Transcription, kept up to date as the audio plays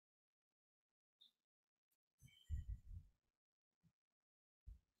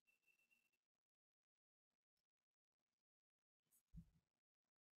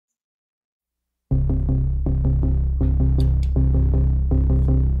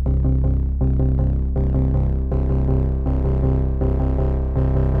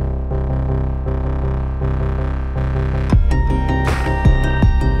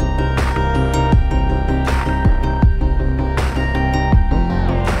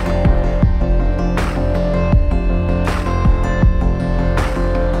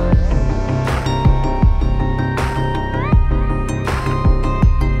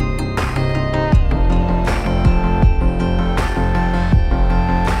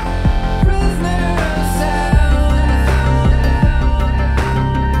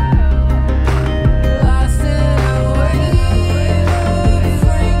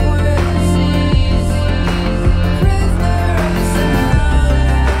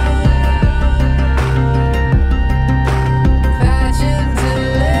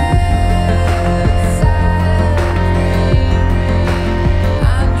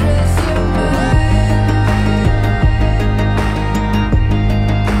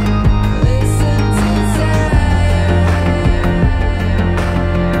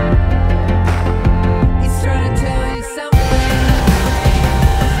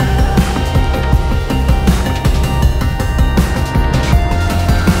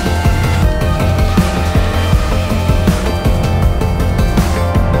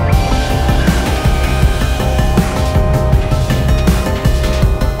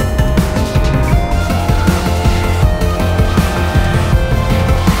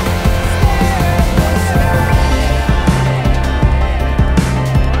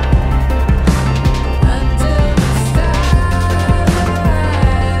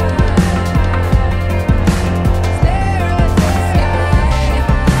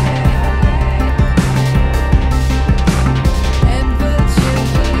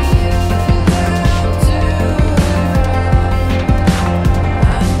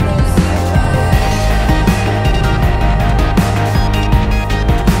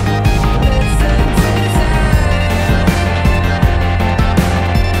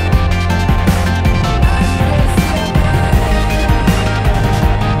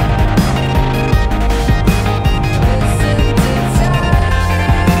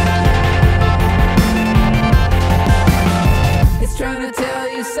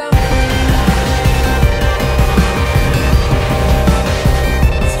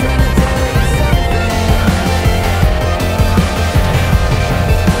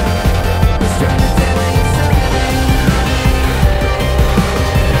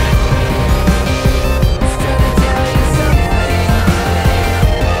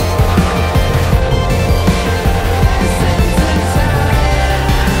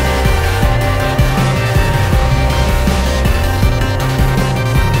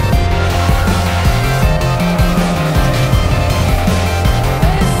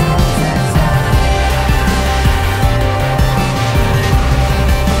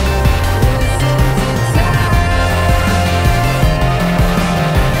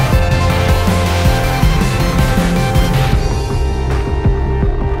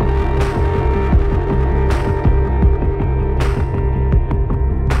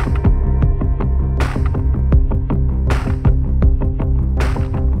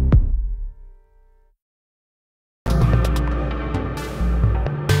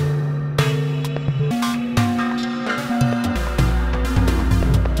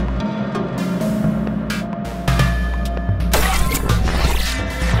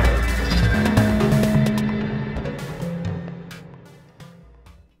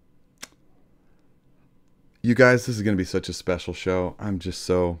You guys, this is going to be such a special show. I'm just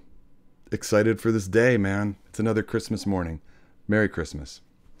so excited for this day, man. It's another Christmas morning. Merry Christmas.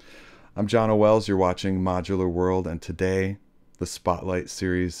 I'm John O'Wells. You're watching Modular World, and today the Spotlight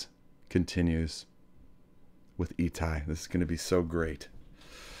series continues with IIITAIII. This is going to be so great.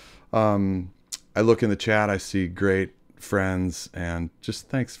 I look in the chat, I see great friends, and just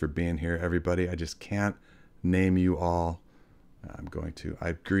thanks for being here, everybody. I just can't name you all.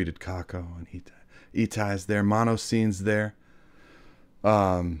 I've greeted Kako and IIITAIII's there, Monoscene's there.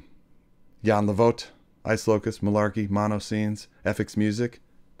 Jan Levote, Ice Locust, Malarkey, Monoscenes, FX Music.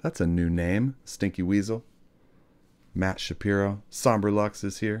 That's a new name. Stinky Weasel. Matt Shapiro. Somber Lux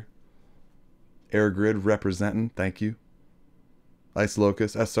is here. Air Grid representing. Thank you. Ice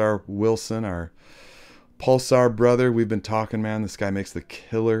Locust. SR Wilson, our Pulsar brother. We've been talking, man. This guy makes the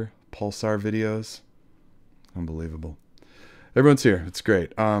killer Pulsar videos. Unbelievable. Everyone's here. It's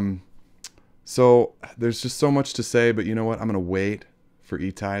great. So there's just so much to say, but you know what? I'm going to wait for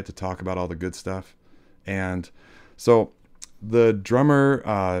IIITAIII to talk about all the good stuff. And so the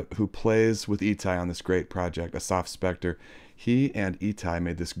drummer who plays with IIITAIII on this great project, Assaf Spector, he and IIITAIII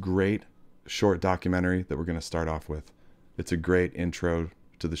made this great short documentary that we're going to start off with. It's a great intro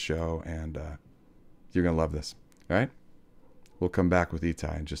to the show, and you're going to love this. All right? We'll come back with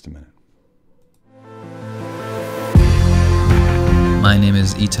IIITAIII in just a minute. My name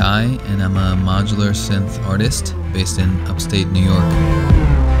is IIITAIII, and I'm a modular synth artist based in upstate New York.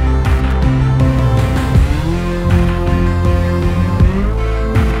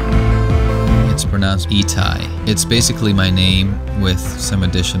 It's pronounced IIITAIII. It's basically my name with some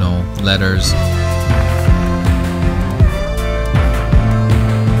additional letters.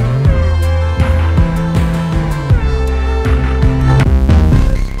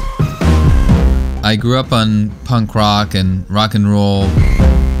 I grew up on punk rock and rock and roll,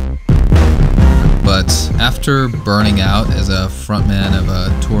 but after burning out as a frontman of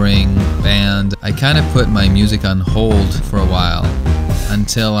a touring band, I kind of put my music on hold for a while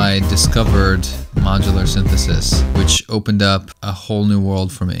until I discovered modular synthesis, which opened up a whole new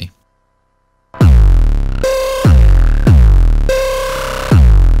world for me.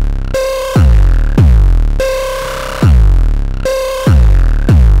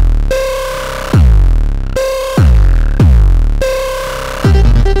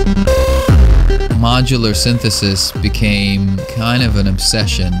 Modular synthesis became kind of an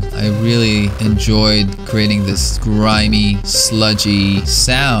obsession. I really enjoyed creating this grimy, sludgy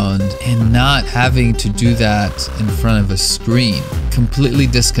sound and not having to do that in front of a screen. Completely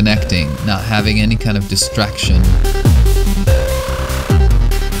disconnecting, not having any kind of distraction.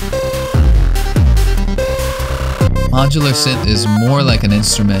 Modular synth is more like an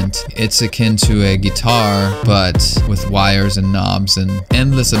instrument. It's akin to a guitar, but with wires and knobs and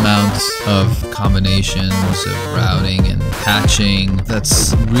endless amounts of combinations of routing and patching.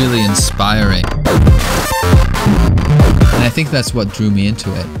 That's really inspiring. And I think that's what drew me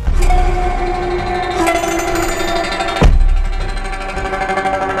into it.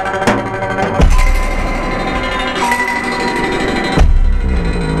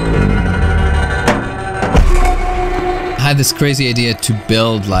 I had this crazy idea to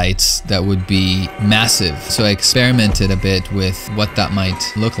build lights that would be massive, so I experimented a bit with what that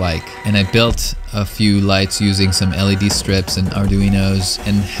might look like, and I built a few lights using some LED strips and Arduinos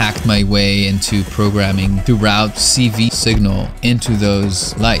and hacked my way into programming to route CV signal into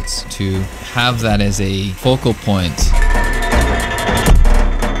those lights to have that as a focal point.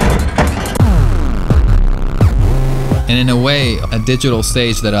 And in a way, a digital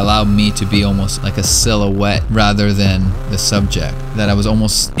stage that allowed me to be almost like a silhouette rather than the subject, that I was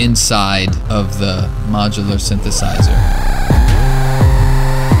almost inside of the modular synthesizer.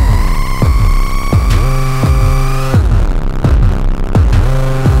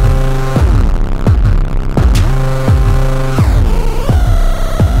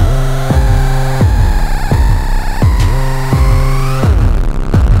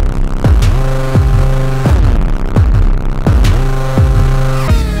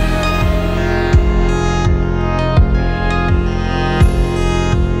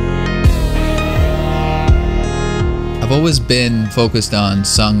 I've always been focused on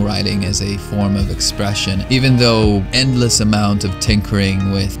songwriting as a form of expression. Even though endless amount of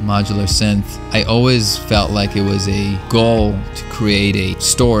tinkering with modular synth, I always felt like it was a goal to create a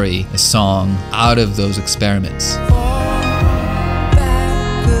story, a song, out of those experiments.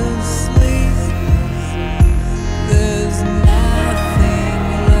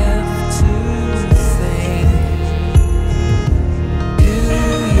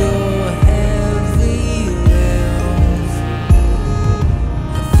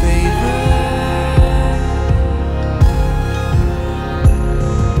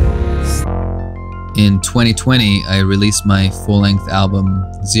 In 2020, I released my full-length album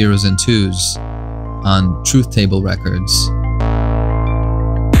Zeros and Twos on Truth Table Records.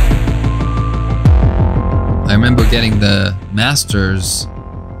 I remember getting the masters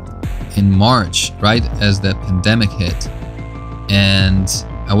in March, right as the pandemic hit, and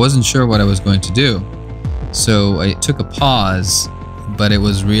I wasn't sure what I was going to do. So I took a pause, but it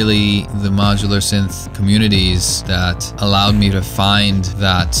was really the modular synth communities that allowed me to find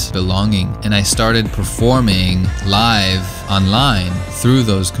that belonging. And I started performing live online through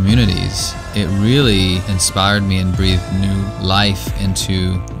those communities. It really inspired me and breathed new life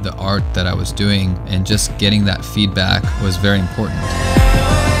into the art that I was doing, and just getting that feedback was very important.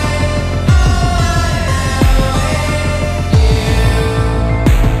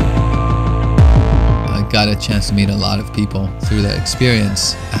 Got a chance to meet a lot of people through that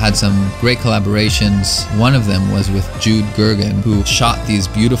experience. I had some great collaborations. One of them was with Jude Gergen, who shot these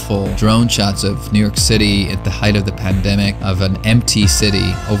beautiful drone shots of New York City at the height of the pandemic, of an empty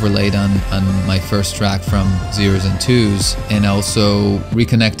city overlaid on my first track from Zeros and Twos, and also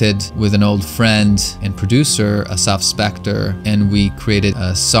reconnected with an old friend and producer, Assaf Spector, and we created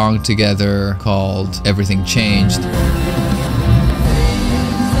a song together called Everything Changed.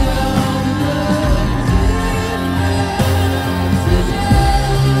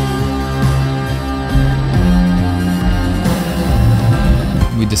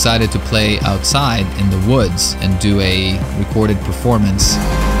 We decided to play outside in the woods and do a recorded performance.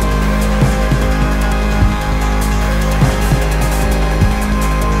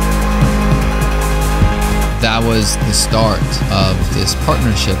 That was the start of this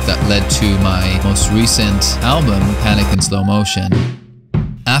partnership that led to my most recent album, Panic in Slow Motion.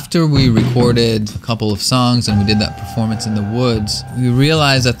 After we recorded a couple of songs and we did that performance in the woods, we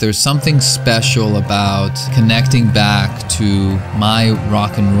realized that there's something special about connecting back to my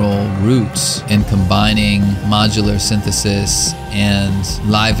rock and roll roots and combining modular synthesis and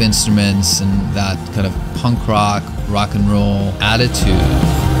live instruments and that kind of punk rock and roll attitude.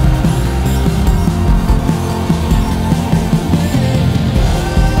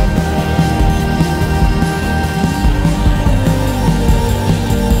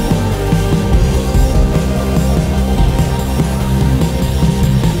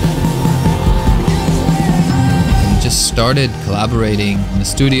 Started collaborating in the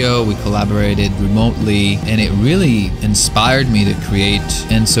studio, we collaborated remotely, and it really inspired me to create,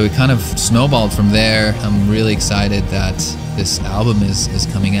 and so it kind of snowballed from there. I'm really excited that this album is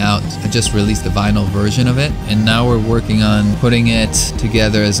coming out. I just released the vinyl version of it, and now we're working on putting it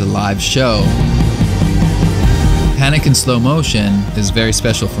together as a live show. Panic in Slow Motion is very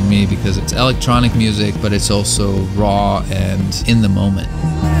special for me because it's electronic music, but it's also raw and in the moment.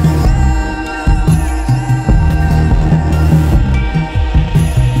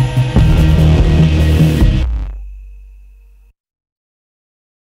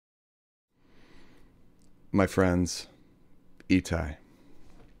 My friends, IIITAIII.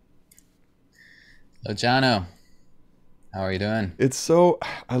 Hello, Jono. How are you doing? It's so,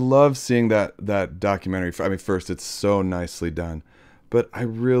 I love seeing that documentary. I mean, first, it's so nicely done, but I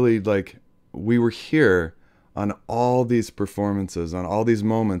really we were here on all these performances, on all these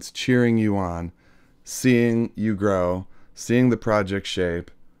moments, cheering you on, seeing you grow, seeing the project shape,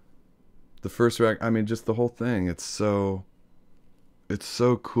 the first record. I mean, just the whole thing. It's so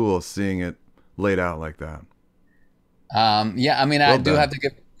cool seeing it laid out like that. Yeah, I mean, Well I do done. have to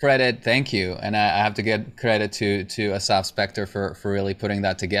give credit, thank you, and I have to give credit to Assaf Spector for really putting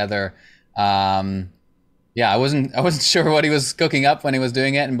that together. Yeah, I wasn't sure what he was cooking up when he was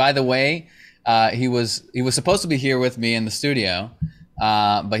doing it. And by the way, he was supposed to be here with me in the studio,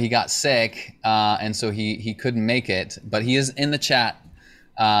 but he got sick, and so he couldn't make it. But he is in the chat,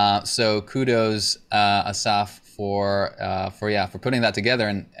 so kudos, Assaf, for putting that together.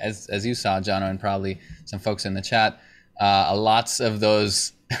 And as you saw, Jono, and probably some folks in the chat, lots of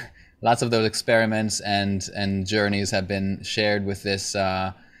those experiments and journeys have been shared with this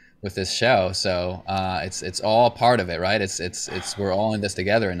show. So it's all part of it, right? It's we're all in this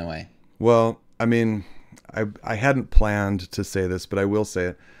together in a way. Well, I mean, I hadn't planned to say this, but I will say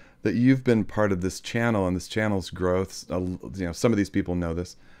it, that you've been part of this channel and this channel's growth. You know, some of these people know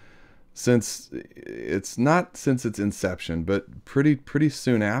this. Since its inception, but pretty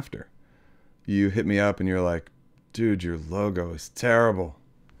soon after. You hit me up and you're like, dude, your logo is terrible.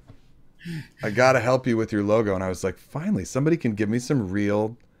 I gotta help you with your logo. And I was like, finally, somebody can give me some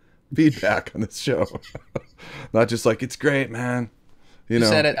real feedback on this show. Not just like, it's great, man. You know,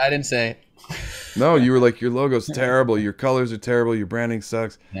 said it, I didn't say it. No, you were like, your logo's terrible, your colors are terrible, your branding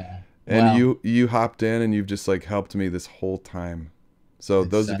sucks. Yeah. And Wow. you hopped in and you've just like helped me this whole time. So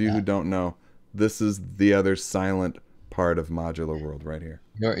those of you who don't know, this is the other silent part of modular world right here.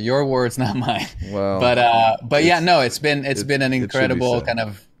 Your words, not mine. Well, but yeah, no, it's been an incredible kind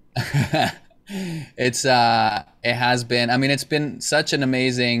of it has been, I mean, it's been such an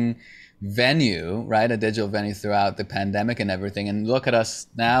amazing venue, right? A digital venue throughout the pandemic and everything. And look at us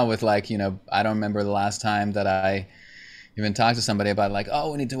now with like, you know, I don't remember the last time that I even talked to somebody about like,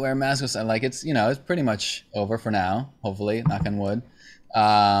 oh, we need to wear masks. And like, it's, you know, it's pretty much over for now, hopefully, knock on wood.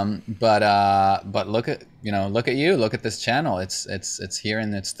 But look at you, look at this channel. It's here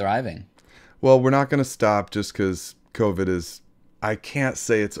and it's thriving. Well, we're not going to stop just because COVID is, I can't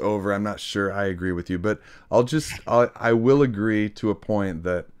say it's over. I'm not sure I agree with you, but I will agree to a point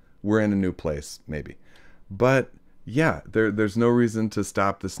that we're in a new place, maybe. But yeah, there's no reason to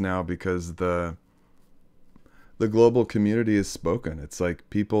stop this now because the global community has spoken. It's like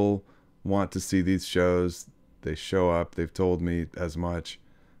people want to see these shows. They show up. They've told me as much.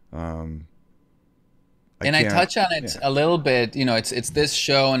 I touch on it a little bit. You know, it's this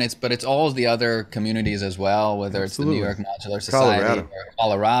show, and it's all the other communities as well. Whether Absolutely. It's the New York Modular Society, or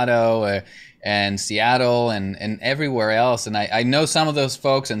Colorado, and Seattle, and everywhere else. And I know some of those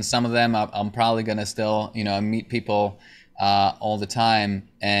folks, and some of them I'm probably gonna still, you know, meet people all the time,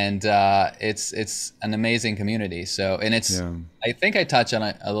 and it's an amazing community. So, and it's I think I touch on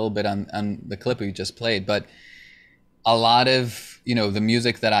it a little bit on the clip we just played, but a lot of, you know, the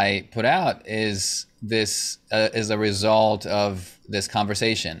music that I put out is a result of this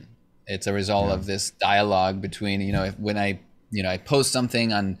conversation. It's a result of this dialogue between, you know, when I post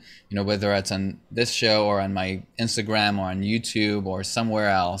something on, you know, whether it's on this show or on my Instagram or on YouTube or somewhere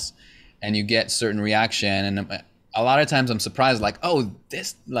else, and you get certain reaction, and a lot of times I'm surprised, like, oh,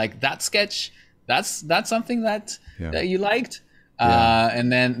 this, like, that sketch, that's something that you liked,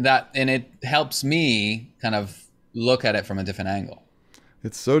 and then it helps me kind of look at it from a different angle.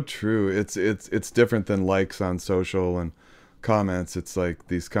 It's so true. It's different than likes on social and comments. It's like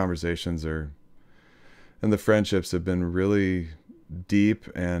these conversations and the friendships have been really deep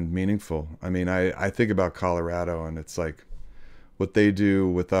and meaningful. I mean, I think about Colorado, and it's like what they do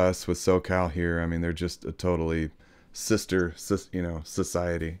with us, with SoCal here. I mean, they're just a totally sister, you know,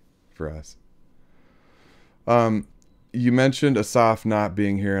 society for us. You mentioned Assaf not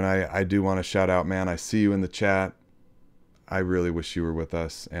being here, and I do want to shout out, man, I see you in the chat. I really wish you were with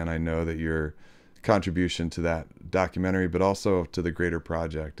us, and I know that your contribution to that documentary, but also to the greater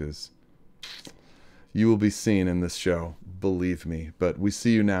project, is you will be seen in this show, believe me. But we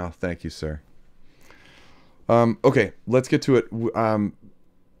see you now. Thank you, sir. Okay, let's get to it.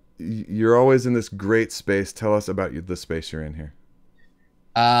 You're always in this great space. Tell us about the space you're in here.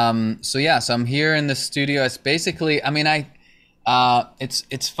 So I'm here in the studio. It's basically, I mean,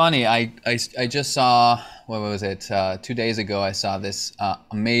 it's funny. I just saw, what was it? 2 days ago, I saw this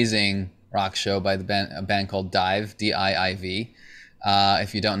amazing rock show by a band called Dive, D-I-I-V.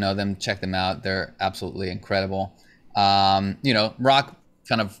 If you don't know them, check them out. They're absolutely incredible. You know, rock,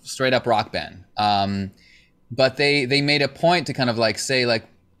 kind of straight up rock band. But they made a point to kind of like say like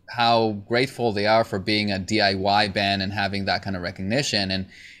how grateful they are for being a DIY band and having that kind of recognition. And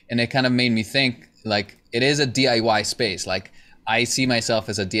it kind of made me think, like, it is a DIY space. Like, I see myself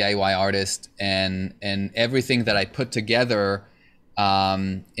as a DIY artist, and everything that I put together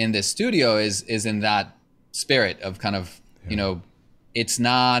in this studio is in that spirit of kind of, you know, it's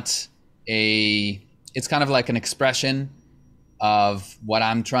kind of like an expression of what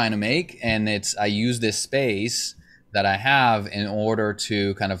I'm trying to make, and I use this space that I have in order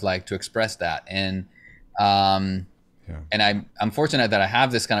to kind of like to express that. And and I'm fortunate that I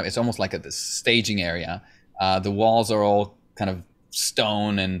have this kind of, it's almost like this staging area. The walls are all kind of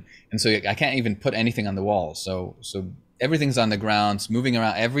stone, and so I can't even put anything on the walls. So everything's on the ground. It's moving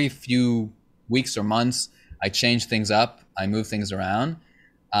around every few weeks or months. I change things up. I move things around,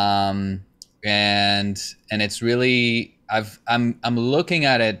 and it's really, I'm looking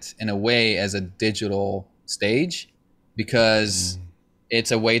at it in a way as a digital stage, because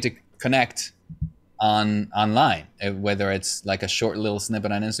it's a way to connect online, whether it's like a short little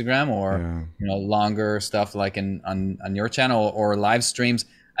snippet on Instagram or you know, longer stuff like on your channel or live streams.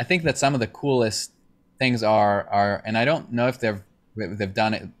 I think that some of the coolest things are and I don't know if they've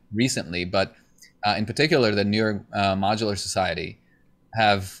done it recently, but in particular the New York Modular Society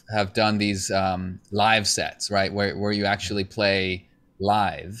have done these live sets, right, where you actually play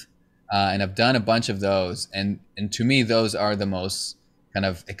live, and I've done a bunch of those, and to me those are the most kind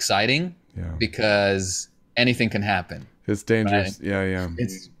of exciting. Because anything can happen. It's dangerous. Right?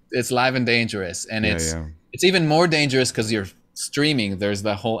 It's live and dangerous, and it's even more dangerous because you're streaming. There's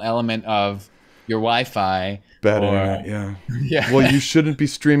the whole element of your Wi-Fi. Bad or, internet, yeah. Yeah. Well, you shouldn't be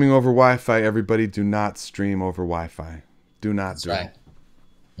streaming over Wi-Fi. Everybody, do not stream over Wi-Fi. Do not That's do right. it.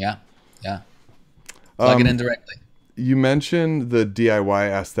 Yeah. Yeah. Plug it in directly. You mentioned the DIY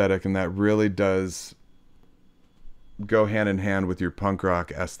aesthetic, and that really does go hand in hand with your punk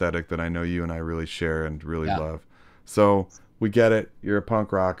rock aesthetic that I know you and I really share and really love. So we get it. You're a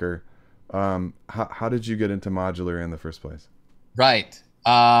punk rocker. How did you get into modular in the first place? Right.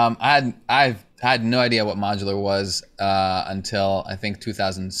 I had no idea what modular was until I think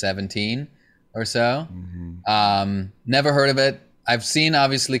 2017 or so. Never heard of it. I've seen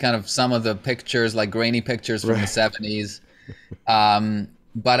obviously kind of some of the pictures, like grainy pictures from the 70s.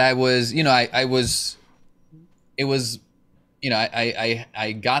 But I was,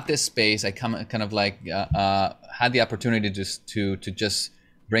 I got this space. I kind of like had the opportunity to just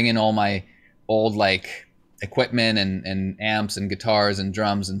bring in all my old like equipment and amps and guitars and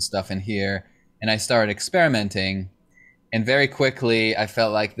drums and stuff in here, and I started experimenting. And very quickly, I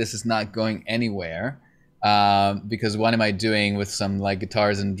felt like this is not going anywhere because what am I doing with some like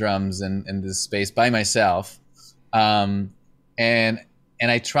guitars and drums in this space by myself? And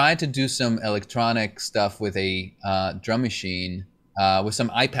I tried to do some electronic stuff with a drum machine with some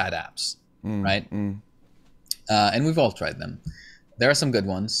iPad apps, right? And we've all tried them. There are some good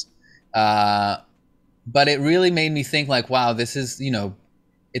ones. But it really made me think like, wow, this is,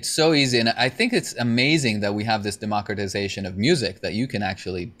 it's so easy. And I think it's amazing that we have this democratization of music, that you can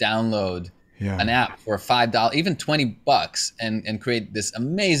actually download an app for $5, even $20 and create this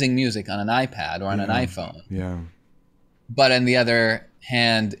amazing music on an iPad or on an iPhone. Yeah. But on the other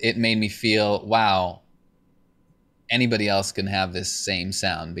hand, it made me feel, wow, anybody else can have this same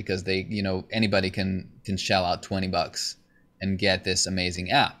sound because they, anybody can shell out $20 and get this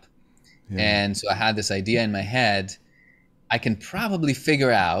amazing app. And so I had this idea in my head. I can probably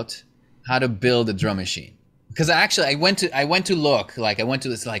figure out how to build a drum machine, because I went to look, like I went to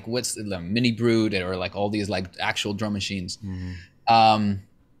this, like, what's the Mini Brood or like all these like actual drum machines. And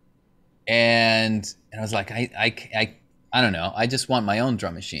I was like, I don't know. I just want my own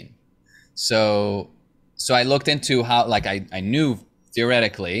drum machine. So I looked into how, like, I knew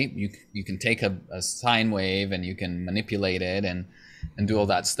theoretically you can take a sine wave and you can manipulate it and do all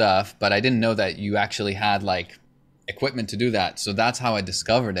that stuff, but I didn't know that you actually had like equipment to do that. So that's how I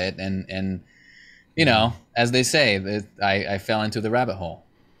discovered it. And as they say, I fell into the rabbit hole.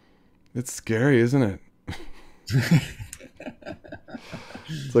 It's scary, isn't it?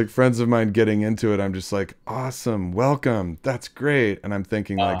 It's like friends of mine getting into it. I'm just like, awesome, welcome, that's great. And I'm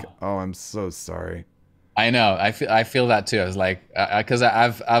thinking like, oh, I'm so sorry. I know. I feel that too. I was like, because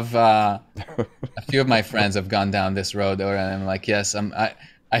I've a few of my friends have gone down this road, and I'm like, yes,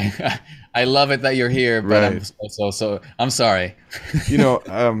 I love it that you're here, but right. I'm sorry.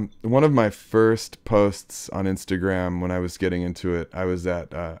 One of my first posts on Instagram when I was getting into it, I was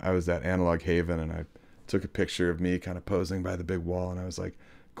at Analog Haven, and I took a picture of me kind of posing by the big wall, and I was like,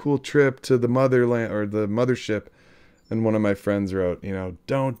 cool trip to the motherland or the mothership. And one of my friends wrote,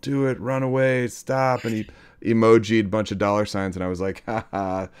 don't do it, run away, stop. And he emojied a bunch of dollar signs. And I was like,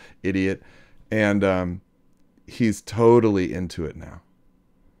 haha, idiot. And he's totally into it now.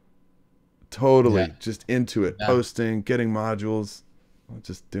 Totally just into it. Posting, getting modules,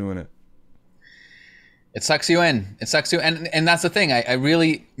 just doing it. It sucks you in. It sucks you. And that's the thing. I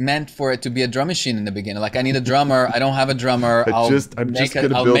really meant for it to be a drum machine in the beginning. Like, I need a drummer. I don't have a drummer. I'll make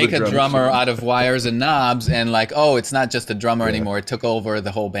a drummer out of wires and knobs. And like, oh, it's not just a drummer anymore. It took over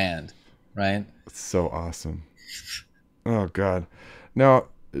the whole band. Right? It's so awesome. Oh, God. Now,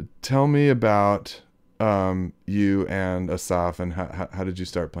 tell me about you and Assaf, and how did you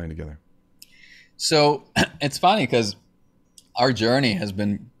start playing together? So it's funny because our journey has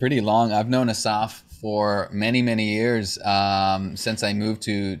been pretty long. I've known Assaf for many, many years, since I moved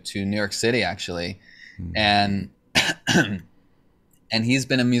to New York City, actually. And he's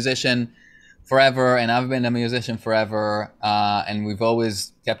been a musician forever, and I've been a musician forever. And we've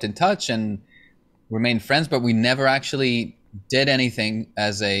always kept in touch and remained friends, but we never actually did anything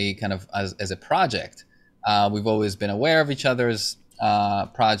as a kind of as a project. We've always been aware of each other's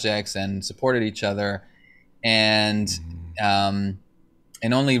projects and supported each other. And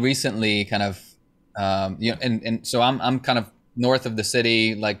only recently kind of, and so I'm kind of north of the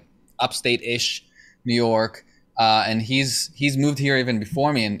city, like upstate-ish New York, and he's moved here even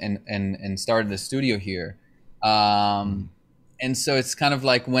before me and started the studio here, and so it's kind of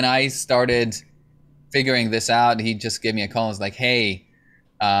like when I started figuring this out, he just gave me a call and was like, hey,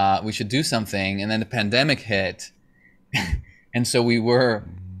 we should do something. And then the pandemic hit, and so we're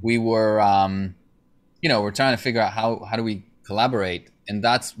trying to figure out how do we collaborate. And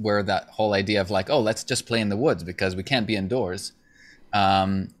that's where that whole idea of like, oh, let's just play in the woods because we can't be indoors.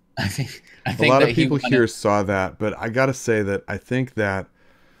 I think a lot of people here saw that, but I gotta say that I think that,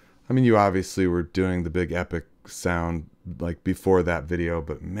 I mean, you obviously were doing the big epic sound like before that video,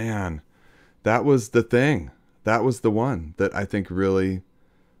 but man, that was the thing. That was the one that I think really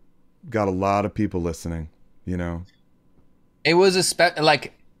got a lot of people listening, you know? It was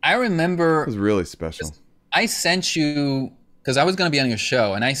like, I remember. It was really special. I sent you, because I was going to be on your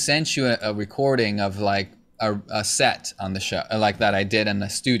show, and I sent you a recording of like a set on the show, like that I did in the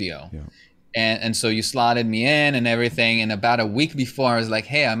studio. Yeah. And so you slotted me in and everything. And about a week before, I was like,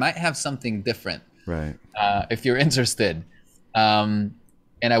 hey, I might have something different. Right. If you're interested.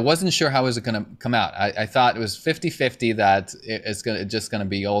 And I wasn't sure how it was going to come out. I thought it was 50-50 that it's just going to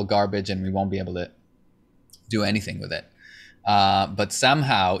be all garbage and we won't be able to do anything with it. But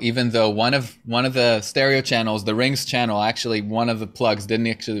somehow, even though one of the stereo channels, the Rings channel, actually one of the plugs didn't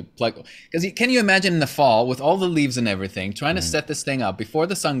actually plug, because can you imagine in the fall with all the leaves and everything, trying to set this thing up before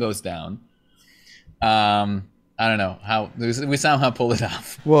the sun goes down? I don't know how we somehow pulled it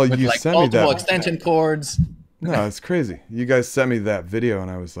off. Well, with you like sent me that multiple extension cords. No, it's crazy. You guys sent me that video,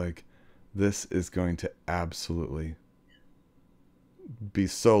 and I was like, this is going to absolutely be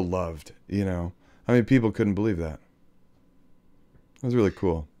so loved. You know, I mean, people couldn't believe that. It was really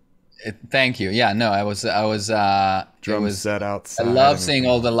cool. Thank you. Yeah, no, I was drum set outside. I love seeing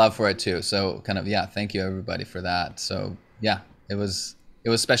all the love for it too. So kind of, yeah, thank you everybody for that. So yeah, it was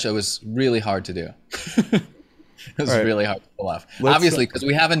special. It was really hard to do. It was really hard to pull off. Obviously, because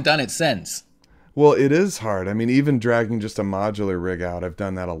we haven't done it since. Well, it is hard. I mean, even dragging just a modular rig out, I've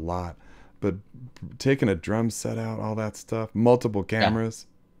done that a lot. But taking a drum set out, all that stuff, multiple cameras.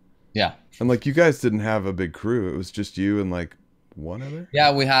 Yeah. And like, you guys didn't have a big crew. It was just you and like one other?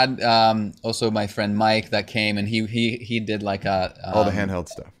 Yeah, we had also my friend Mike that came, and he did like all the handheld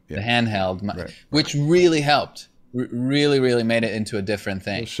stuff. Yeah. The handheld, which really helped. Really made it into a different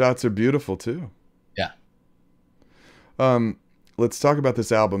thing. Those shots are beautiful too. Yeah. Let's talk about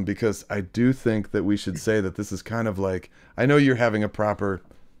this album, because I do think that we should say that this is kind of like, I know you're having a proper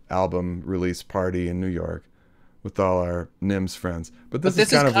album release party in New York with all our NIMS friends, but this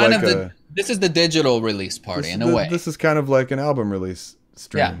is kind of like this is the digital release party in a way. This is kind of like an album release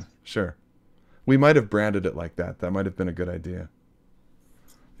stream. Yeah. Sure. We might have branded it like that. That might have been a good idea.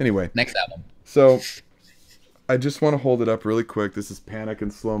 Anyway. Next album. So I just want to hold it up really quick. This is Panic in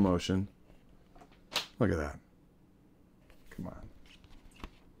slow motion. Look at that. Come on.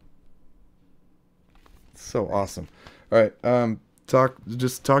 So awesome. All right. Talk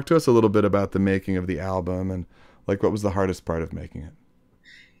to us a little bit about the making of the album, and like, what was the hardest part of making it?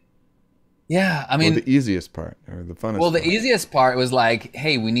 Yeah, I mean, or the easiest part, or the funnest. Well, the easiest part was like,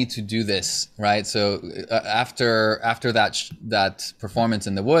 hey, we need to do this, right? So after that performance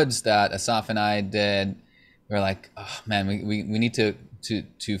in the woods that Assaf and I did, we were like, oh man, we need to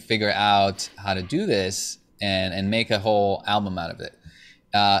figure out how to do this and make a whole album out of it.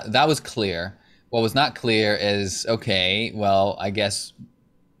 That was clear. What was not clear is, okay, well, I guess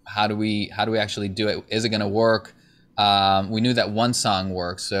how do we actually do it? Is it going to work? We knew that one song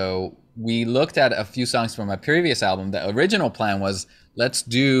worked, so we looked at a few songs from my previous album. The original plan was, let's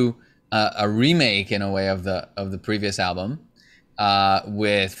do a remake in a way of the previous album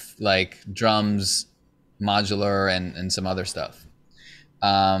with like drums, modular, and some other stuff.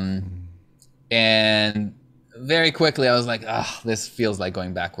 And very quickly I was like, this feels like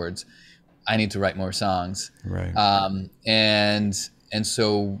going backwards. I need to write more songs. Right. And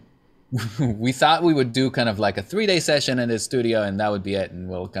so we thought we would do kind of like a 3-day session in the studio, and that would be it, and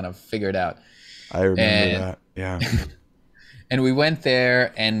we'll kind of figure it out. I remember that. Yeah. And we went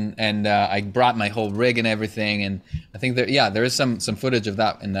there, and I brought my whole rig and everything, and I think there is some footage of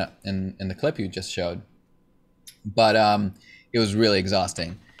that in the clip you just showed. But it was really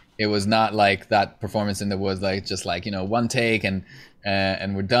exhausting. It was not like that performance in the woods, like just like, one take and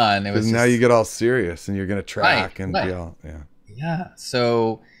we're done. It was now you get all serious and you're gonna track be all yeah.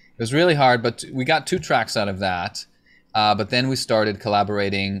 So it was really hard, but we got 2 tracks out of that. But then we started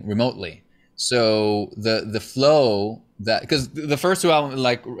collaborating remotely. So the flow that, because the first 2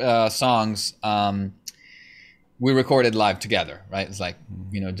 album songs we recorded live together, right? It's like,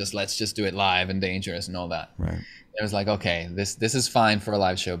 let's just do it live and dangerous and all that. Right. It was like, okay, this is fine for a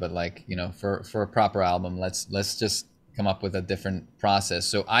live show, but like, for a proper album, let's just come up with a different process.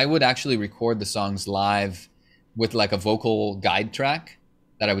 So I would actually record the songs live with like a vocal guide track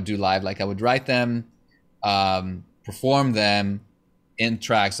that I would do live. Like I would write them, perform them in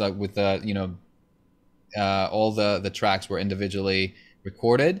tracks, like with the, all the tracks were individually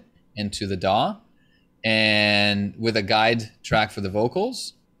recorded into the DAW. and with a guide track for the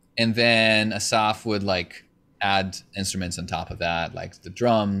vocals. And then Assaf would like add instruments on top of that, like the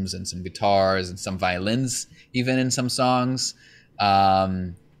drums and some guitars and some violins, even in some songs.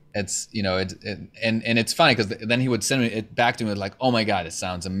 It's, you know, and it's funny because then he would send it back to me with like, oh my God, it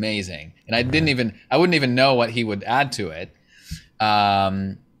sounds amazing. And I wouldn't even know what he would add to it.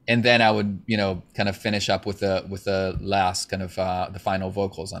 And then I would, you know, kind of finish up with the last kind of the final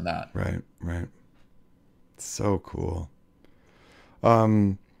vocals on that. Right. So cool.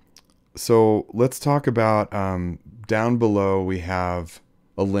 So let's talk about, down below we have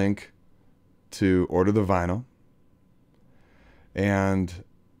a link to order the vinyl. And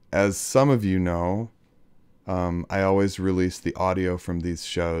as some of you know, I always release the audio from these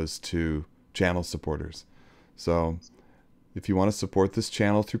shows to channel supporters. So if you want to support this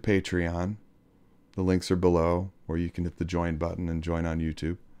channel through Patreon, the links are below, or you can hit the join button and join on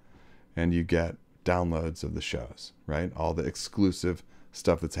YouTube, and you get downloads of the shows, right? All the exclusive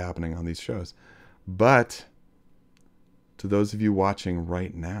stuff that's happening on these shows. But to those of you watching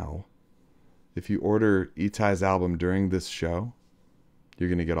right now, if you order IITAII's album during this show, you're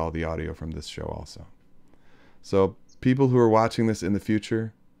going to get all the audio from this show also. So people who are watching this in the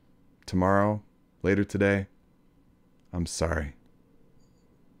future, tomorrow, later today, I'm sorry.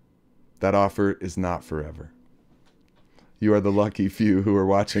 That offer is not forever. You are the lucky few who are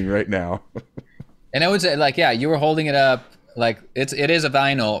watching right now. And I would say, like, yeah, you were holding it up. Like, it is a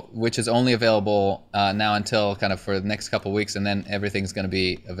vinyl, which is only available now until kind of for the next couple of weeks, and then everything's going to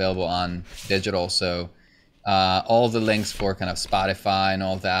be available on digital. So all the links for kind of Spotify and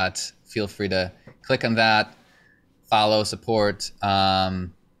all that, feel free to click on that, follow, support.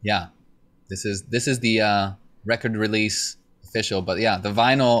 Yeah, this is the record release official. But yeah, the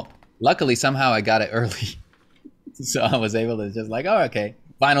vinyl, luckily somehow I got it early. So I was able to just like, oh, okay,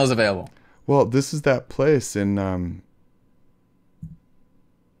 vinyl's available. Well, this is that place in,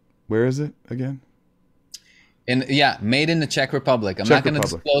 where is it again? Made in the Czech Republic. I'm not going to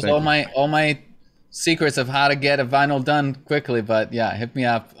disclose all my secrets of how to get a vinyl done quickly, but yeah, hit me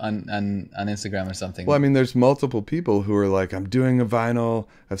up on Instagram or something. Well, I mean, there's multiple people who are like, I'm doing a vinyl,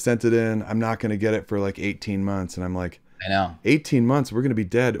 I've sent it in, I'm not going to get it for like 18 months. And I'm like, I know. 18 months, we're going to be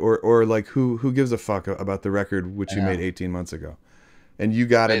dead. Or like, who gives a fuck about the record which you made 18 months ago? And you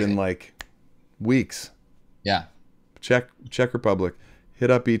got it in like weeks. Yeah. Czech Republic.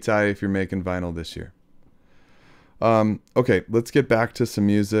 Hit up IITAIII if you're making vinyl this year. Okay, let's get back to some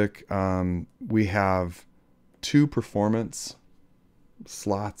music. We have 2 performance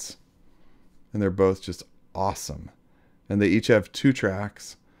slots, and they're both just awesome. And they each have 2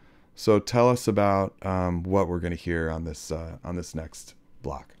 tracks. So tell us about what we're going to hear on this next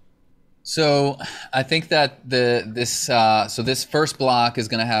block. So I think that this first block is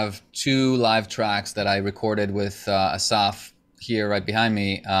going to have 2 live tracks that I recorded with Assaf here right behind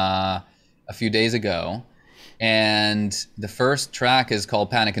me a few days ago. And the first track is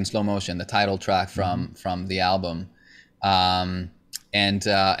called Panic in Slow Motion, the title track from the album. And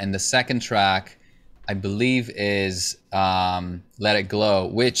the second track, I believe, is Let It Glow,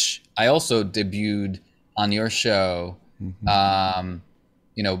 which I also debuted on your show.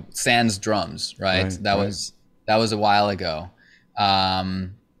 You know, sans drums, right? That was a while ago.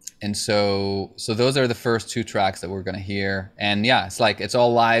 And so those are the first 2 tracks that we're gonna hear. And yeah, it's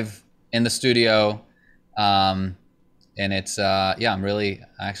all live in the studio. And it's I'm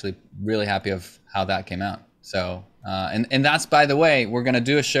actually really happy of how that came out. So and that's, by the way, we're gonna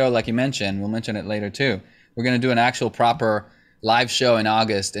do a show like you mentioned. We'll mention it later too. We're gonna do an actual proper live show in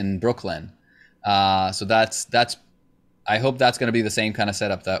August in Brooklyn. So that's I hope that's gonna be the same kind of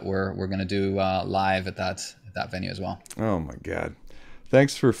setup that we're gonna do live at that venue as well. Oh my God.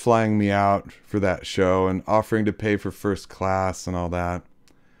 Thanks for flying me out for that show and offering to pay for first class and all that.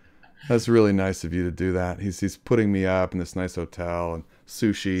 That's really nice of you to do that. He's putting me up in this nice hotel and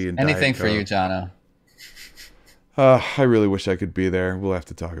sushi and anything for you, Jono. I really wish I could be there. We'll have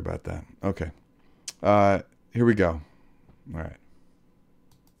to talk about that. Okay. Here we go. All right.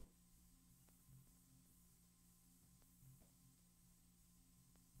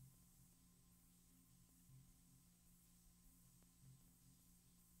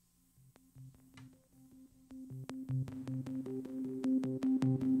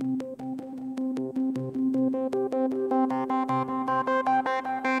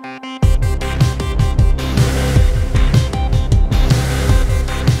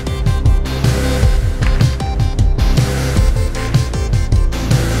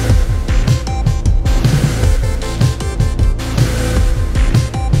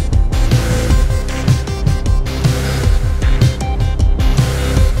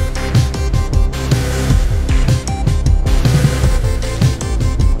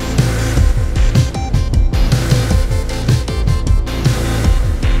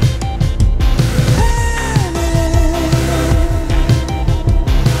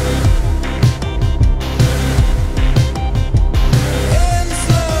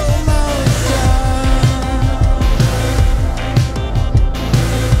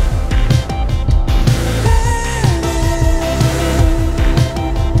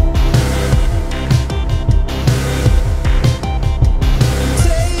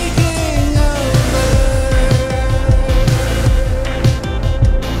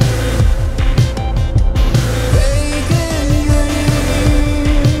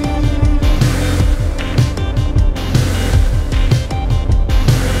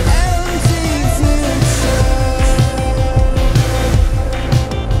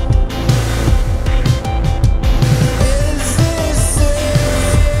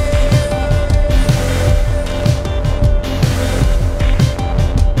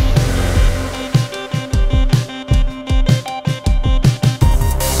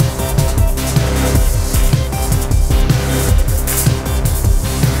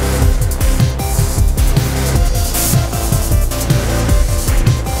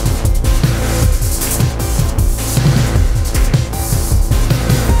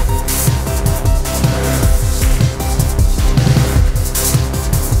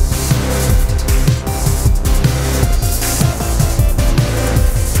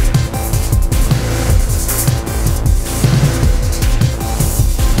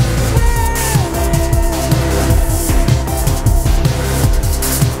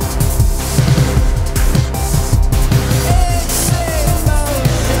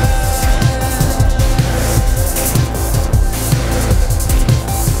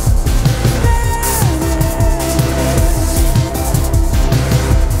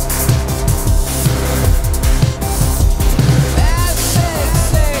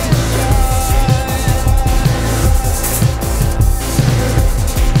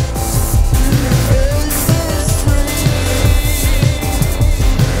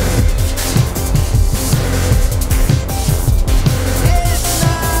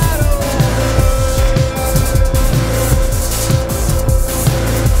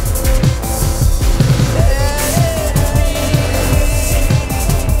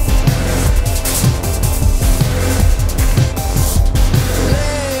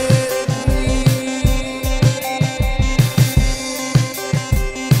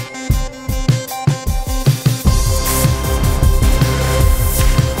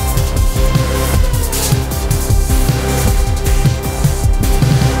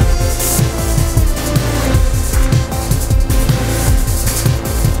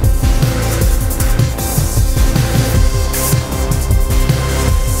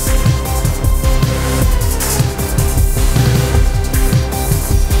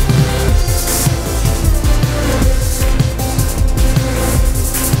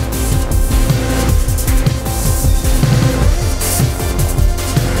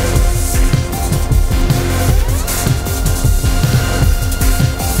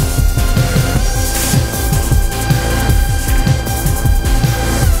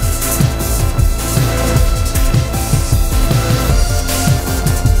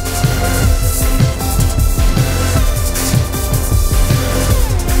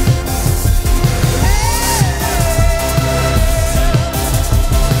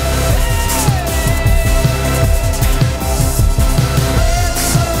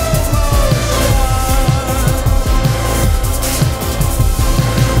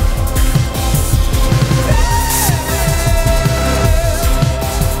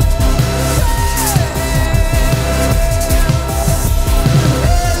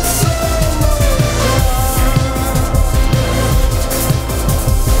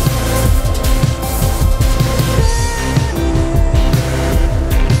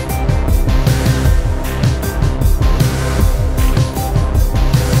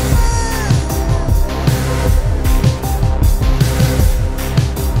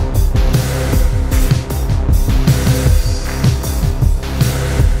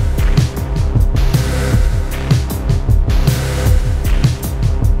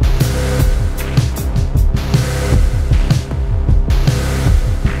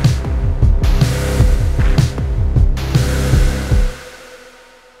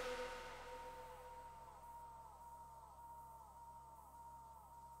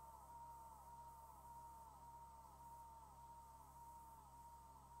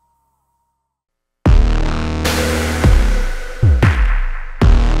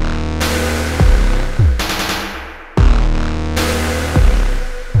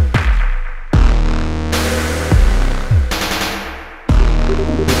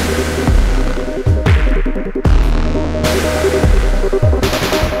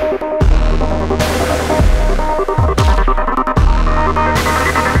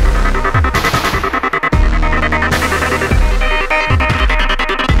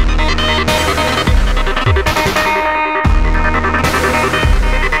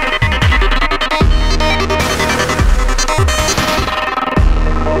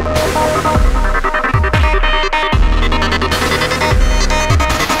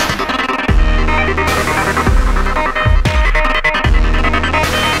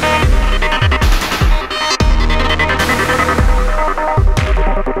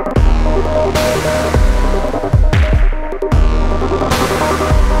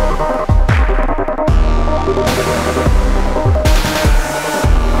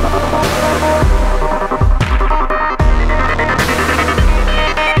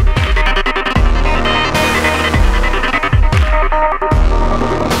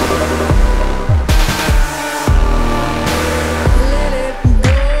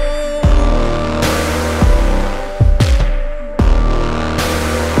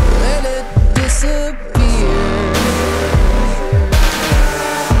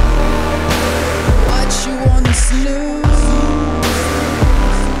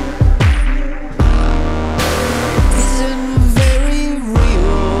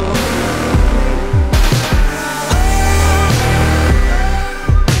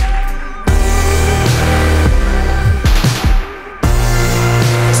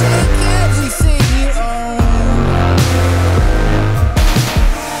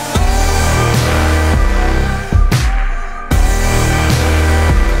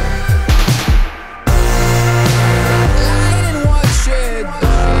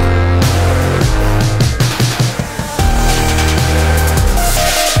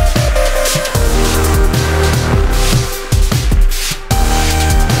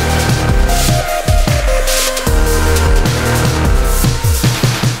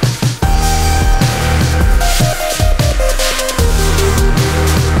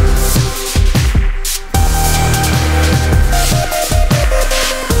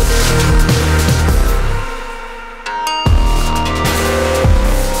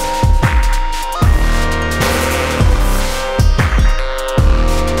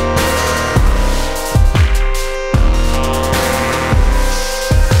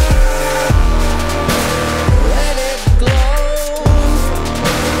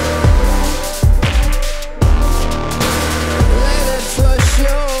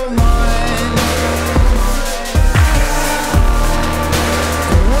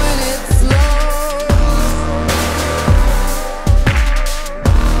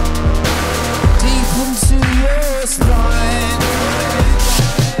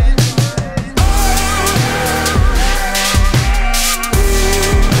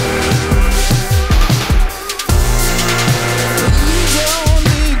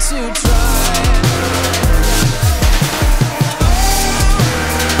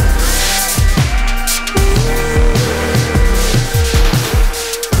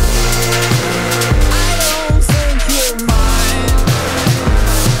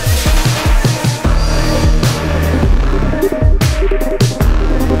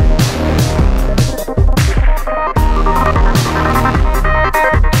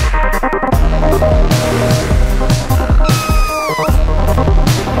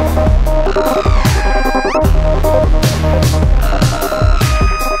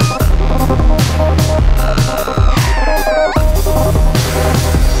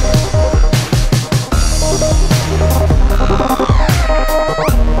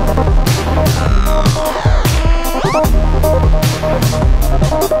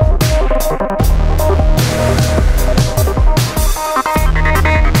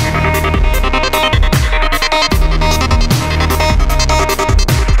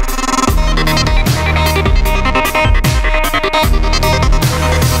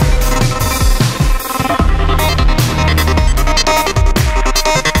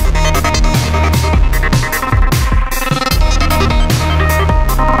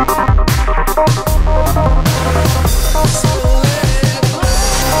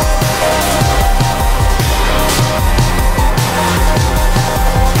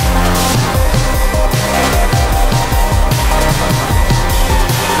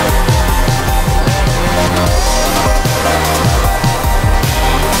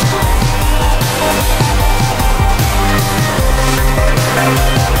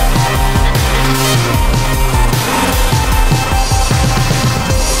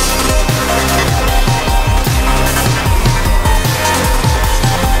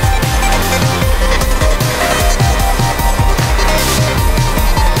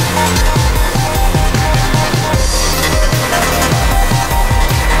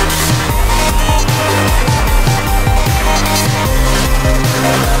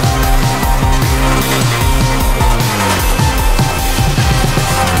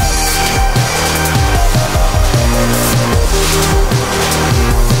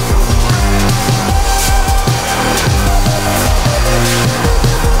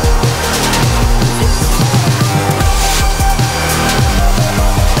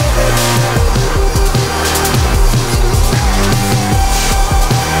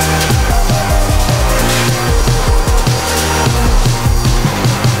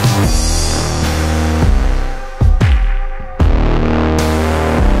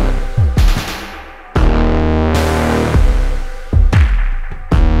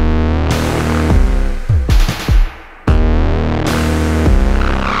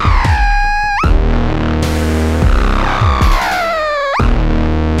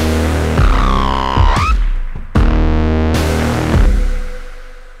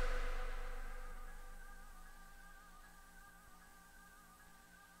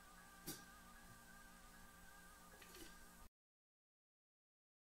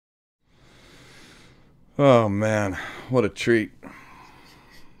 Oh man, what a treat.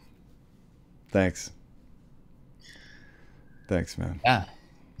 Thanks. Thanks, man. Yeah.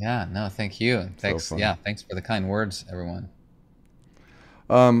 Yeah, no, thank you. So Thanks. fun. Yeah, thanks for the kind words, everyone.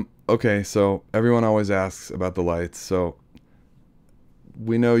 Okay, so everyone always asks about the lights. So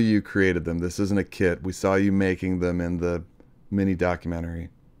we know you created them. This isn't a kit. We saw you making them in the mini documentary.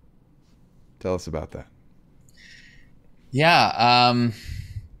 Tell us about that. Yeah,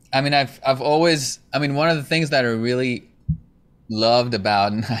 I mean, I've always, I mean, one of the things that I really loved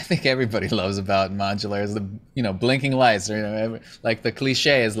about, and I think everybody loves about modular, is the, you know, blinking lights, or, you know, like the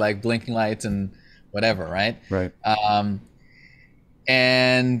cliche is like blinking lights and whatever, right? Right.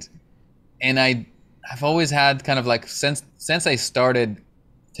 And I've always had kind of like, since I started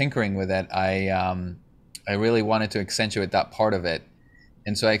tinkering with it, I really wanted to accentuate that part of it,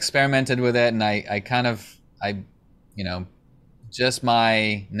 and so I experimented with it, and I kind of, you know, just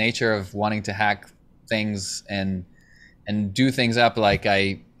my nature of wanting to hack things and do things up, like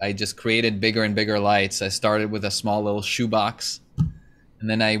I just created bigger and bigger lights. I started with a small little shoebox, and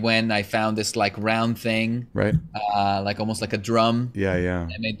then I went and I found this like round thing, Right. like almost like a drum. Yeah, yeah.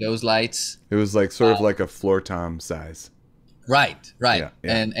 I made those lights. It was like sort of like a floor tom size. Right. Yeah,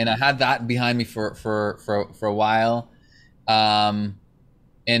 yeah. And I had that behind me for a while, and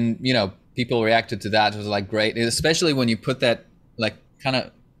you know, people reacted to that. It was like great, especially when you put that like kind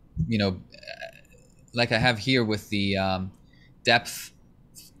of, you know, like I have here with the depth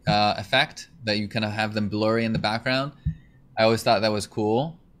effect, that you kind of have them blurry in the background. I always thought that was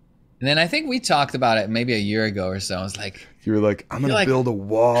cool. And then I think we talked about it maybe a year ago or so. I was like, You were like, I'm going to build a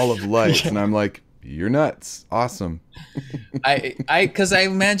wall of lights. And I'm like, you're nuts. Awesome. Because I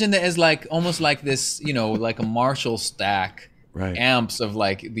imagined it as like almost like this, you know, like a Marshall stack Right. amps of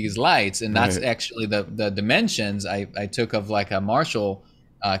like these lights. And that's Right. actually the dimensions I took of like a Marshall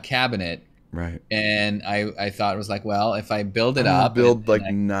cabinet. Right. And I thought it was like, well, if I build it I'll up, build like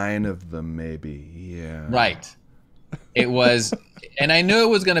 9 of them, maybe. Yeah. right. It was, and I knew it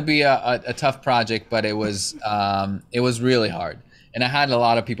was going to be a tough project, but it was really hard. And I had a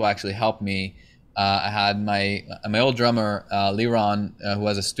lot of people actually help me. I had my old drummer, Leron, who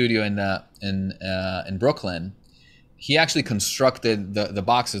has a studio in Brooklyn. He actually constructed the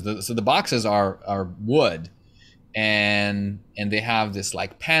boxes. So the boxes are wood, and they have this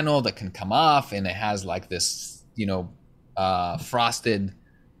like panel that can come off, and it has like this, you know, frosted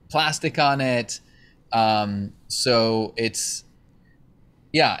plastic on it. So it's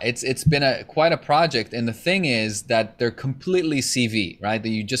been quite a project. And the thing is that they're completely CV, right? That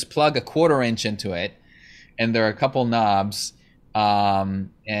you just plug a 1/4 inch into it, and there are a couple knobs.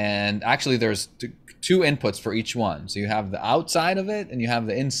 And actually there's 2 inputs for each one. So you have the outside of it and you have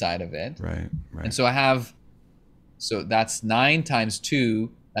the inside of it. Right. Right. And so that's 9 times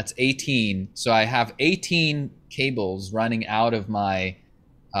 2, that's 18. So I have 18 cables running out of my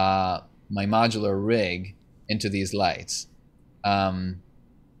my modular rig into these lights. And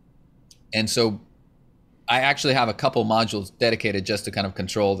so I actually have a couple modules dedicated just to kind of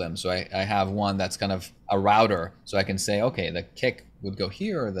control them. So I have one that's kind of a router, so I can say, okay, the kick would go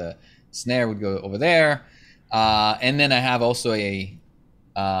here, or the snare would go over there. And then I have also a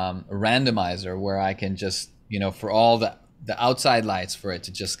randomizer where I can just, you know, for all the outside lights, for it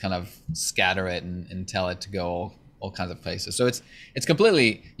to just kind of scatter it and tell it to go all kinds of places. So it's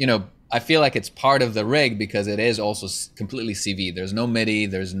completely, you know, I feel like it's part of the rig because it is also completely CV. There's no MIDI,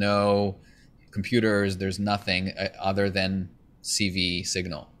 there's no computers, there's nothing other than CV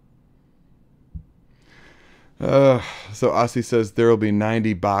signal. So Ossie says there will be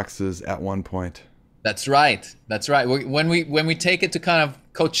 90 boxes at one point. That's right. That's right. When we take it to kind of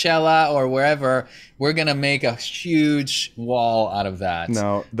Coachella or wherever, we're gonna make a huge wall out of that.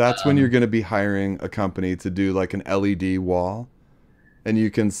 No, that's when you're going to be hiring a company to do like an LED wall, and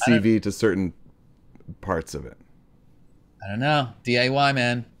you can CV to certain parts of it. I don't know. DIY,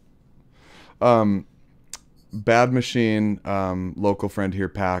 man. Bad Machine, local friend here,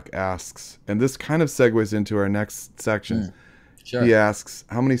 Pack, asks, and this kind of segues into our next section. Sure. He asks,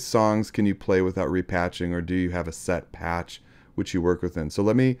 how many songs can you play without repatching, or do you have a set patch which you work within? So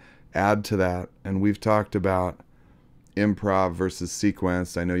let me add to that. And we've talked about improv versus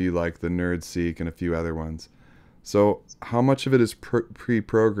sequence. I know you like the Nerd Seek and a few other ones. So how much of it is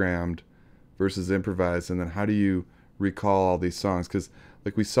pre-programmed versus improvised? And then how do you recall all these songs? Because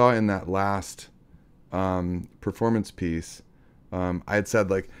like we saw in that last performance piece, I had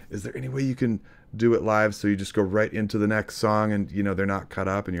said, like, is there any way you can do it live so you just go right into the next song and, you know, they're not cut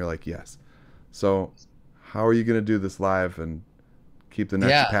up? And you're like, yes. So how are you going to do this live and keep the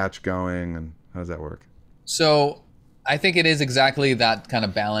next patch going, and how does that work? So I think it is exactly that kind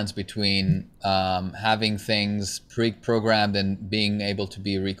of balance between having things pre-programmed and being able to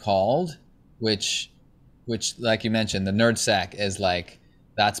be recalled, which like you mentioned, the NerdSec is like,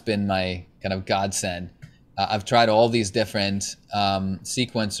 that's been my kind of godsend. I've tried all these different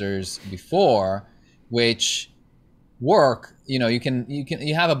sequencers before, which work. You know,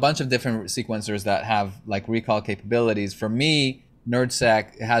 you have a bunch of different sequencers that have like recall capabilities. For me,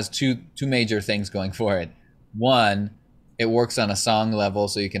 NerdSec has two major things going for it. One, it works on a song level,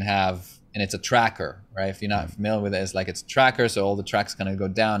 so you can have, and it's a tracker, right? If you're not familiar with it, it's like it's a tracker, so all the tracks kind of go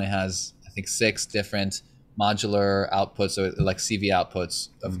down. It has, I think, 6 different modular outputs, so like CV outputs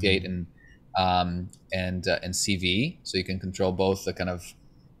of gate and CV, so you can control both the kind of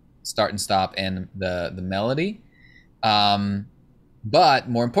start and stop and the melody. But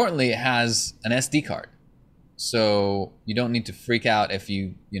more importantly, it has an SD card, so you don't need to freak out if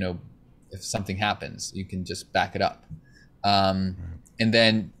if something happens. You can just back it up, and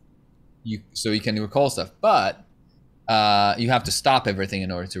then you can recall stuff. But you have to stop everything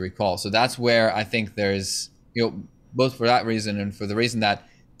in order to recall. So that's where I think there's, both for that reason and for the reason that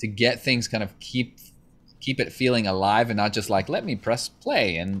to get things kind of keep it feeling alive and not just like, let me press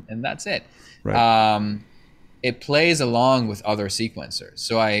play and that's it. Right. It plays along with other sequencers.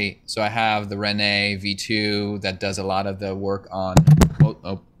 So I have the Rene V2 that does a lot of the work on,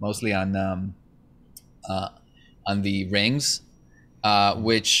 mostly on the rings,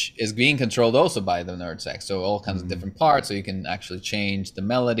 which is being controlled also by the NerdSec. So all kinds of different parts, so you can actually change the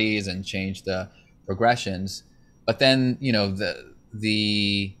melodies and change the progressions. But then,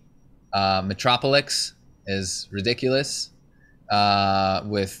 the Metropolix is ridiculous,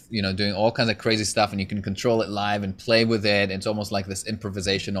 with doing all kinds of crazy stuff, and you can control it live and play with it. It's almost like this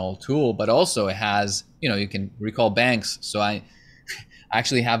improvisational tool, but also it has, you can recall banks. So I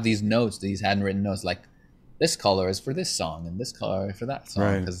actually have these notes, these handwritten notes, like this color is for this song and this color is for that song.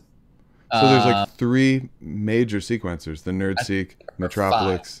 Right. So there's like 3 major sequencers: the NerdSec,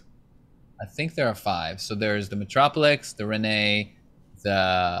 Metropolix. I think there are 5. So there's the Metropolix, the Rene,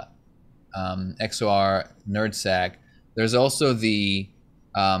 the XOR NerdSec. There's also the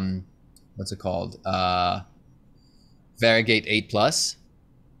what's it called? Variegate 8+,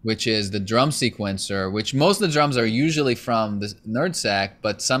 which is the drum sequencer, which most of the drums are usually from the NerdSec,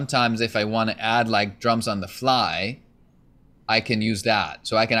 but sometimes if I want to add like drums on the fly, I can use that.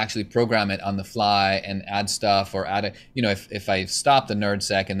 So I can actually program it on the fly and add stuff, or add it, if I stop the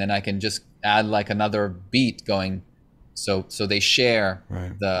NerdSec, and then I can just add like another beat going. So they share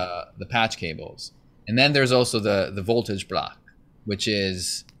the patch cables. And then there's also the voltage block, which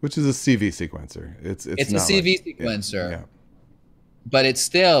is a CV sequencer. It's a CV sequencer. Yeah. But it's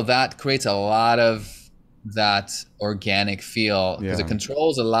still, that creates a lot of that organic feel, because it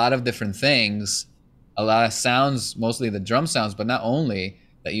controls a lot of different things, a lot of sounds, mostly the drum sounds, but not only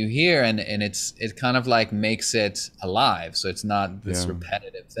that you hear, and it kind of like makes it alive, so it's not this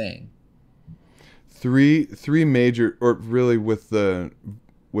repetitive thing. Three major, or really with the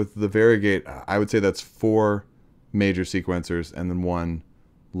Variegate, I would say that's 4 major sequencers and then 1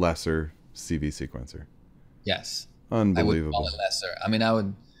 lesser CV sequencer. Yes. Unbelievable. I would call it lesser. I mean, I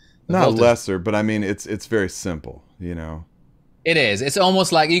would... Not lesser, but I mean, it's very simple, It is. It's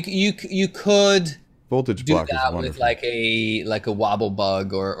almost like you could voltage block do that is wonderful. with like a wobble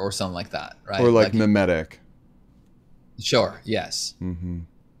bug or something like that, right? Or like mimetic. Sure, yes. Mm-hmm.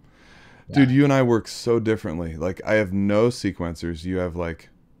 Dude, you and I work so differently. Like, I have no sequencers. You have like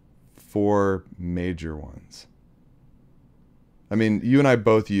 4 major ones. I mean, you and I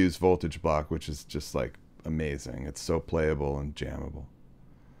both use voltage block, which is just like amazing. It's so playable and jammable.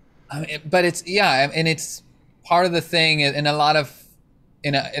 I mean, but it's and it's part of the thing, and a lot of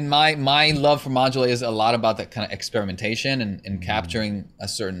in my love for modular is a lot about that kind of experimentation and capturing a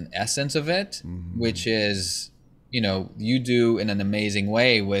certain essence of it, which is, you do in an amazing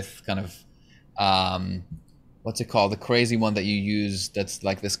way with kind of what's it called, the crazy one that you use that's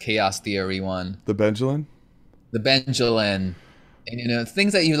like this chaos theory one, the Benjamin, and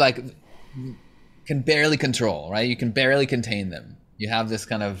things that you like can barely control, right? You can barely contain them. You have this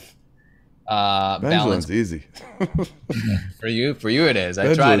kind of balance. Easy. for you it is.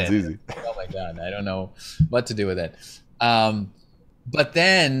 I tried it. Easy. Oh my god, I don't know what to do with it. But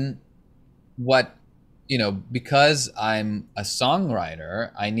then what, because I'm a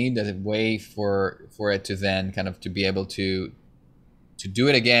songwriter, I need a way for it to then kind of to be able to do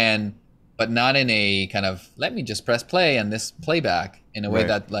it again, but not in a kind of, let me just press play and this playback in a way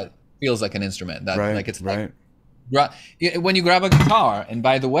that like feels like an instrument, that like it's like when you grab a guitar, and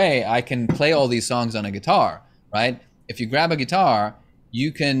by the way, I can play all these songs on a guitar, right? If you grab a guitar,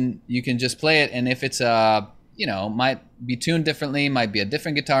 you can just play it, and if it's a you know, might be tuned differently, might be a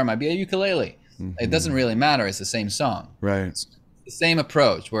different guitar, might be a ukulele. It doesn't really matter. It's the same song. Right. It's the same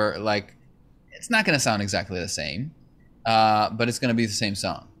approach where like, it's not going to sound exactly the same, but it's going to be the same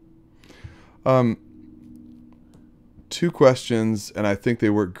song. Two questions, and I think they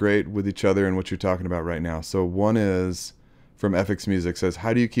work great with each other and what you're talking about right now. So one is from FX Music, says,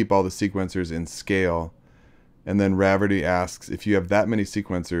 how do you keep all the sequencers in scale? And then Raverty asks, if you have that many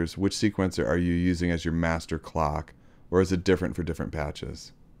sequencers, which sequencer are you using as your master clock, or is it different for different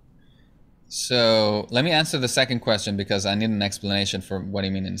patches? So let me answer the second question because I need an explanation for what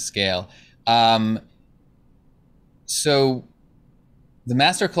you mean in scale. So the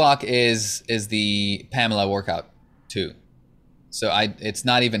master clock is the Pamela workout 2. So it's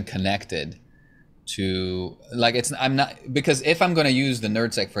not even connected to, like, I'm not, because if I'm going to use the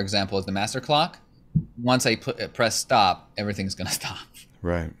NerdSec, for example, as the master clock, once I press stop, everything's going to stop.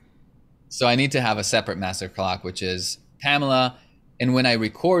 Right. So I need to have a separate master clock, which is Pamela. And when I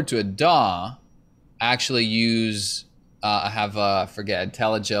record to a DAW, I actually use, I have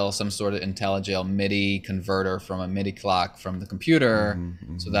IntelliGel, some sort of IntelliGel MIDI converter from a MIDI clock from the computer,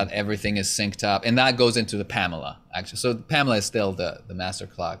 so that everything is synced up. And that goes into the Pamela, actually. So Pamela is still the master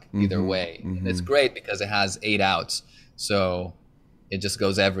clock either way. And it's great because it has 8 outs. So it just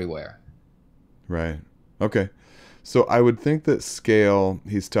goes everywhere. Right. Okay. So I would think that scale,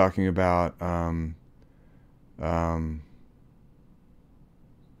 he's talking about,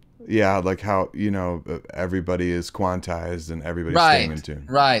 yeah, like how, you know, everybody is quantized and everybody's staying in tune.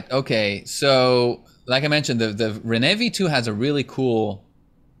 Right. Okay. So like I mentioned, the Rene V2 has a really cool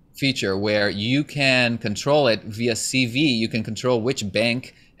feature where you can control it via CV. You can control which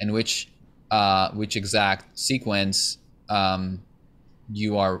bank and which exact sequence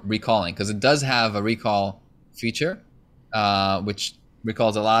you are recalling, because it does have a recall feature, which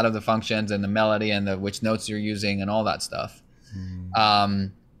recalls a lot of the functions and the melody and which notes you're using and all that stuff.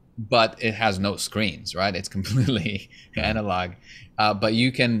 But it has no screens, right? It's completely analog. But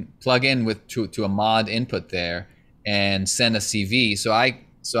you can plug in to a mod input there and send a CV. So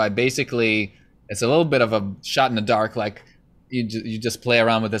I basically, it's a little bit of a shot in the dark, like you just play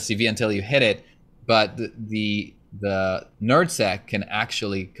around with the CV until you hit it. But the NerdSec can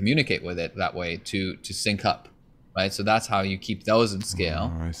actually communicate with it that way to sync up, right? So that's how you keep those in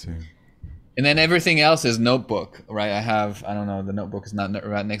scale. Oh, I see. And then everything else is notebook, right? I don't know, the notebook is not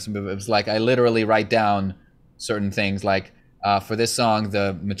right next to me, but it's like I literally write down certain things. Like for this song,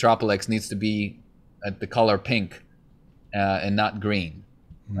 the Metropolis needs to be at the color pink and not green,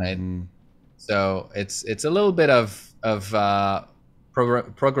 right? So it's a little bit of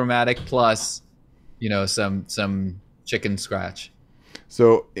programmatic plus, you know, some chicken scratch.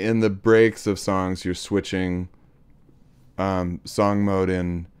 So in the breaks of songs, you're switching song mode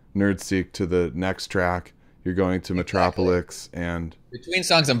in NerdSeek to the next track. You're going to Metropolis, and between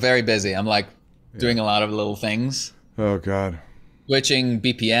songs I'm very busy. I'm like doing a lot of little things. Oh god. Switching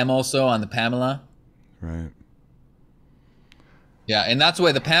BPM also on the Pamela. Right. Yeah, and that's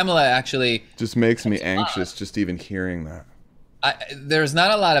why the Pamela actually just makes me anxious just even hearing that. There's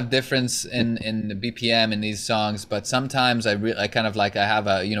not a lot of difference in the BPM in these songs, but sometimes I kind of like, I have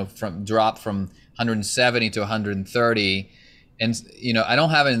a, you know, drop from 170 to 130. And, you know, I don't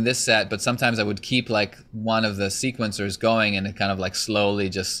have it in this set, but sometimes I would keep like one of the sequencers going and it kind of like slowly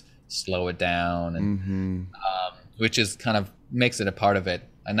just slow it down, and which is kind of makes it a part of it.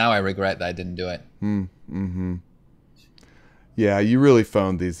 And now I regret that I didn't do it. Yeah, you really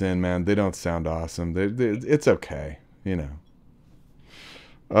phoned these in, man. They don't sound awesome. It's okay, you know.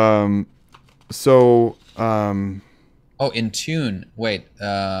 Oh, in tune. Wait.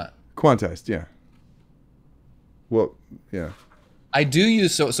 Quantized, yeah. Well, yeah. I do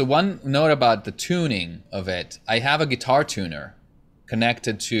use, so one note about the tuning of it. I have a guitar tuner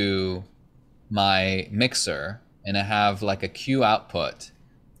connected to my mixer, and I have like a Q output.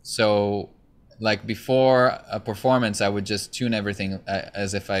 So like before a performance, I would just tune everything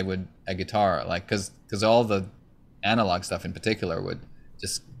as if I would a guitar, like, cause all the analog stuff in particular would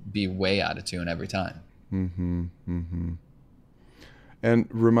just be way out of tune every time. And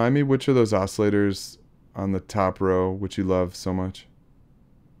remind me, which of those oscillators on the top row, which you love so much?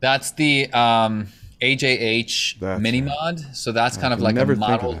 That's the AJH mini mod. So that's kind of like a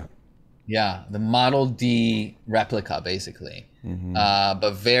model. Yeah, the Model D replica, basically.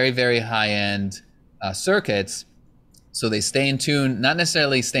 But very, very high-end circuits. So they stay in tune, not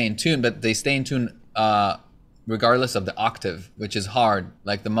necessarily stay in tune, but they stay in tune regardless of the octave, which is hard.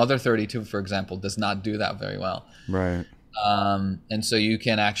 Like the Mother 32, for example, does not do that very well. Right. And so you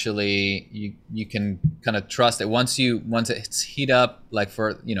can actually, you can kind of trust it once it's heat up, like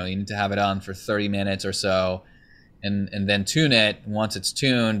for, you know, you need to have it on for 30 minutes or so. and then tune it once it's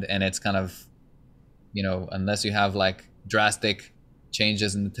tuned, and it's kind of, you know, unless you have like drastic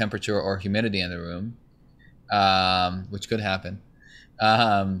changes in the temperature or humidity in the room, which could happen,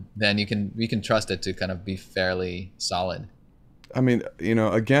 then we can trust it to kind of be fairly solid. I mean, you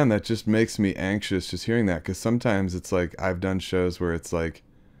know, again, that just makes me anxious just hearing that, because sometimes it's like I've done shows where it's like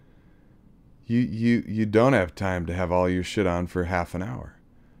you don't have time to have all your shit on for half an hour.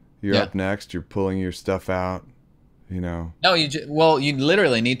 You're up next, you're pulling your stuff out, you know. No, well, you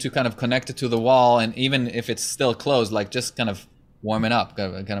literally need to kind of connect it to the wall, and even if it's still closed, like just kind of warm it up,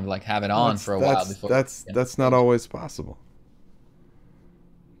 kind of like have it on for a while before. That's not always possible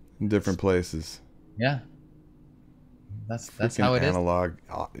in different places. Yeah. That's how it analog,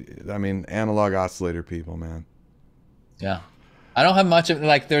 I mean, analog oscillator people, man. Yeah. I don't have much of,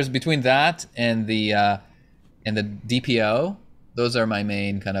 like, there's between that and the DPO, those are my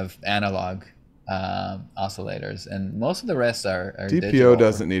main kind of analog oscillators, and most of the rest are DPO digital.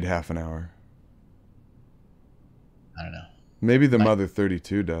 Doesn't need half an hour. I don't know. Maybe the Mother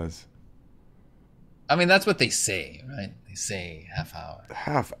 32 does. I mean, that's what they say, right? They say half hour.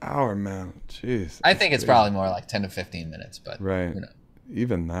 Half hour, man. Jeez. I think it's probably more like 10 to 15 minutes, but right. You know.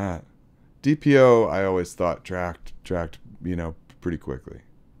 Even that. DPO, I always thought tracked, you know, pretty quickly.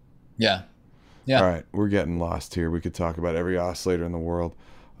 Yeah. Yeah. All right, we're getting lost here. We could talk about every oscillator in the world.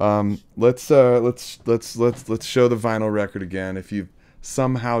 Let's show the vinyl record again. If you've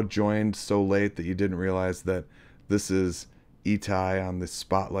somehow joined so late that you didn't realize that this is IIITAIII on the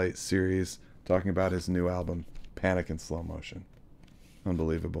Spotlight series, talking about his new album, Panic in Slow Motion.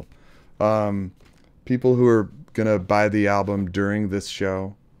 Unbelievable. People who are gonna buy the album during this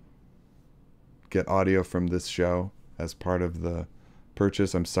show get audio from this show as part of the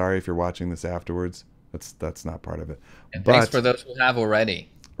purchase. I'm sorry if you're watching this afterwards. That's not part of it. And thanks for those who have already.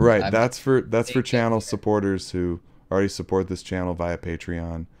 Right, that's for channel supporters who already support this channel via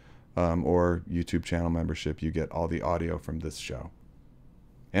Patreon or YouTube channel membership. You get all the audio from this show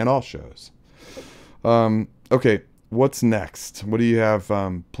and all shows. Okay, what's next? What do you have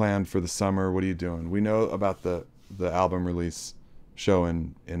planned for the summer? What are you doing? We know about the album release show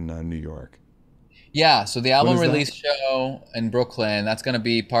in New York. Yeah, so the album release show in Brooklyn, that's going to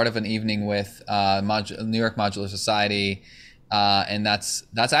be part of an evening with New York Modular Society, and that's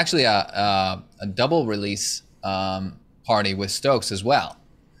actually a double release party with Stokes as well.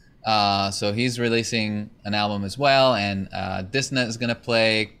 So he's releasing an album as well, and Disna is going to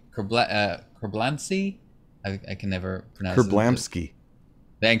play Kerblamsky. I can never pronounce it. Kerblamsky.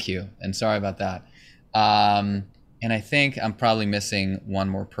 Thank you, and sorry about that. And I think I'm probably missing one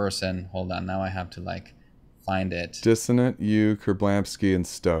more person. Hold on, now I have to like find it. Dissonant, you, Kerblamsky, and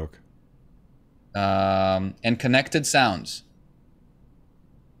Stoke. And Connected Sounds.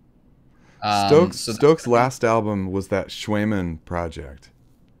 Stokes' last album was that Schwayman project.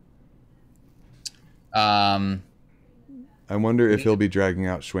 I wonder if he'll be dragging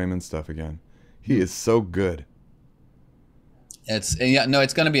out Schwayman stuff again. He is so good. It's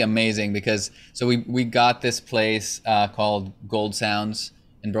going to be amazing because we got this place called Gold Sounds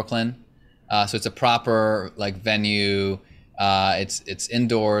in Brooklyn. So it's a proper like venue. It's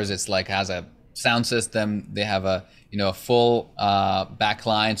indoors. It's like has a sound system. They have a full back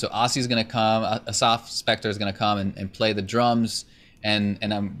line. So Ossie's gonna come. Assaf Spector is gonna come and play the drums, and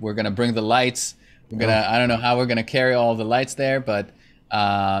we're gonna bring the lights. I don't know how we're gonna carry all the lights there, but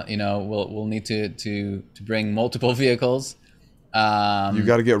we'll need to bring multiple vehicles. You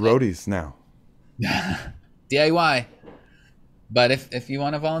got to get roadies now. DIY. But if you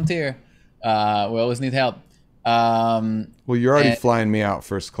want to volunteer, we always need help. Well, you're already flying me out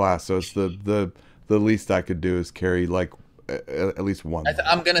first class, so it's the least I could do is carry like at least one.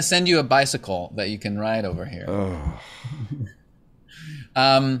 I'm gonna send you a bicycle that you can ride over here.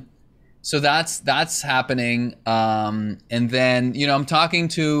 So that's happening, and then I'm talking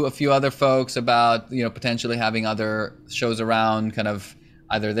to a few other folks about potentially having other shows around kind of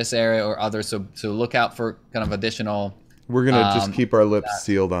either this area or others. So look out for kind of additional. We're gonna just keep our lips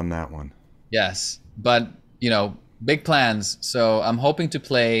sealed on that one. Yes, but big plans. So I'm hoping to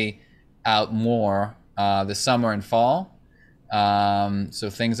play out more this summer and fall. So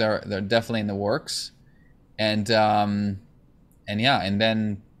things they're definitely in the works, and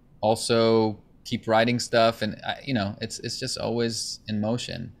then also keep writing stuff, and it's just always in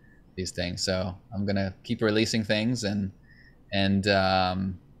motion, these things. So I'm gonna keep releasing things and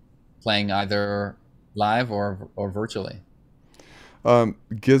playing either live or virtually.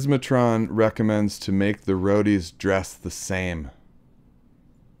 Gizmotron recommends to make the roadies dress the same.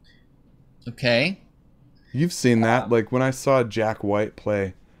 Okay. You've seen that. Like when I saw Jack White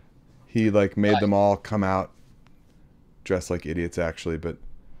play, he like made them all come out dress like idiots actually, but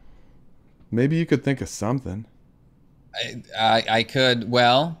maybe you could think of something. I could.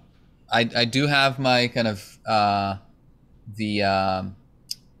 Well, I do have my kind of the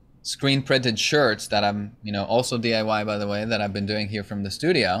screen printed shirts that I'm, also DIY, by the way, that I've been doing here from the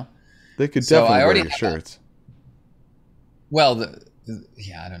studio. They could So definitely I wear already your have shirts. Well,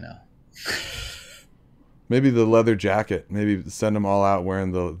 yeah, I don't know. Maybe the leather jacket. Maybe send them all out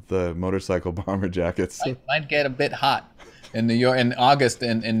wearing the motorcycle bomber jackets. Might get a bit hot in New York in August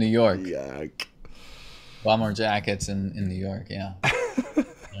in New York. Yuck. Bomber jackets in New York, yeah.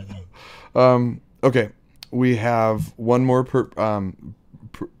 Okay, we have one more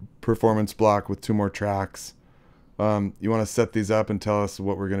performance block with 2 more tracks. You want to set these up and tell us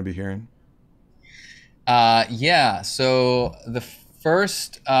what we're going to be hearing? Yeah. So the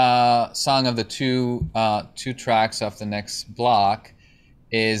first song of the two tracks of the next block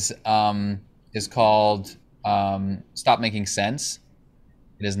is called "Stop Making Sense."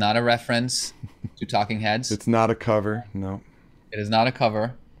 It is not a reference to Talking Heads. It's not a cover. No. It is not a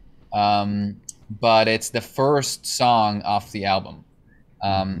cover, but it's the first song off the album.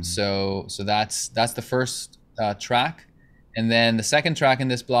 So that's the first track, and then the second track in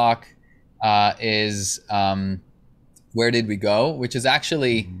this block is "Where Did We Go," which is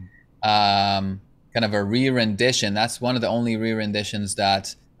actually kind of a re-rendition. That's one of the only re-renditions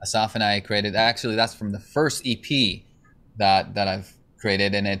that Assaf and I created. Actually, that's from the first EP that I've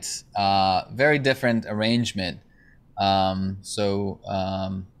created, and it's very different arrangement.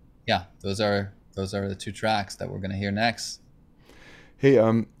 Yeah, those are the 2 tracks that we're gonna hear next. Hey,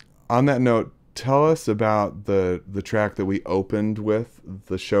 on that note, tell us about the track that we opened with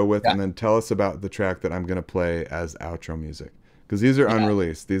the show with, and then tell us about the track that I'm going to play as outro music, because these are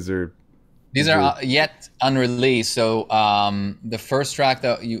unreleased. These are yet unreleased. So the first track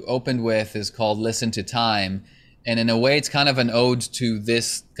that you opened with is called "Listen to Time," and in a way, it's kind of an ode to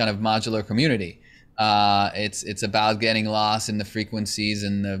this kind of modular community. It's about getting lost in the frequencies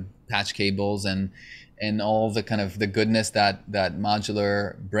and the patch cables and all the kind of the goodness that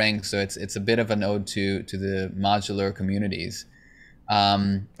modular brings. So it's a bit of an ode to the modular communities. I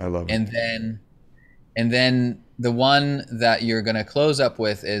love it. And then the one that you're gonna close up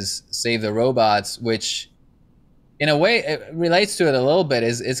with is "Save the Robots," which in a way it relates to it a little bit.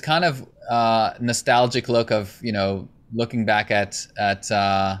 Is kind of nostalgic look of looking back at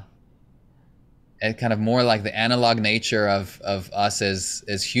kind of more like the analog nature of us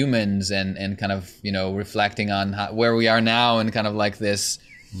as humans, and kind of reflecting on where we are now, and kind of like this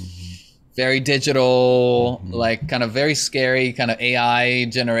very digital, like kind of very scary kind of AI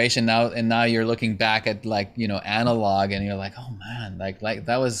generation now. And now you're looking back at like analog, and you're like, oh man, like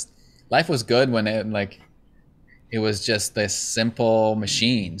that was, life was good when it was just this simple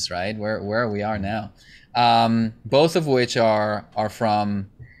machines, right? Where we are now, both of which are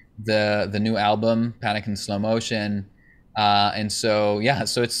from the new album Panic in Slow Motion, and so yeah,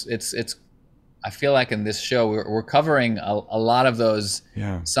 so it's I feel like in this show we're covering a lot of those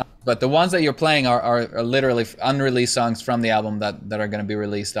songs, but the ones that you're playing are literally unreleased songs from the album that are going to be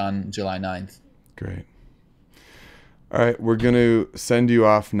released on July 9th. Great. All right, we're going to send you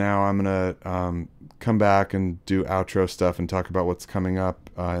off now. I'm going to come back and do outro stuff and talk about what's coming up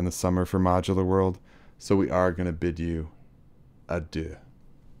in the summer for Modular World. So we are going to bid you adieu.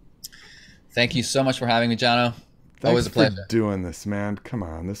 Thank you so much for having me, Jono. Always a pleasure. Thanks for doing this, man. Come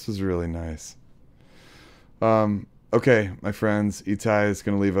on, this was really nice. Okay, my friends, Itai is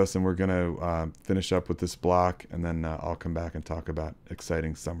going to leave us, and we're going to finish up with this block, and then I'll come back and talk about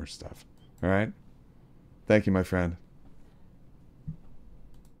exciting summer stuff. All right? Thank you, my friend.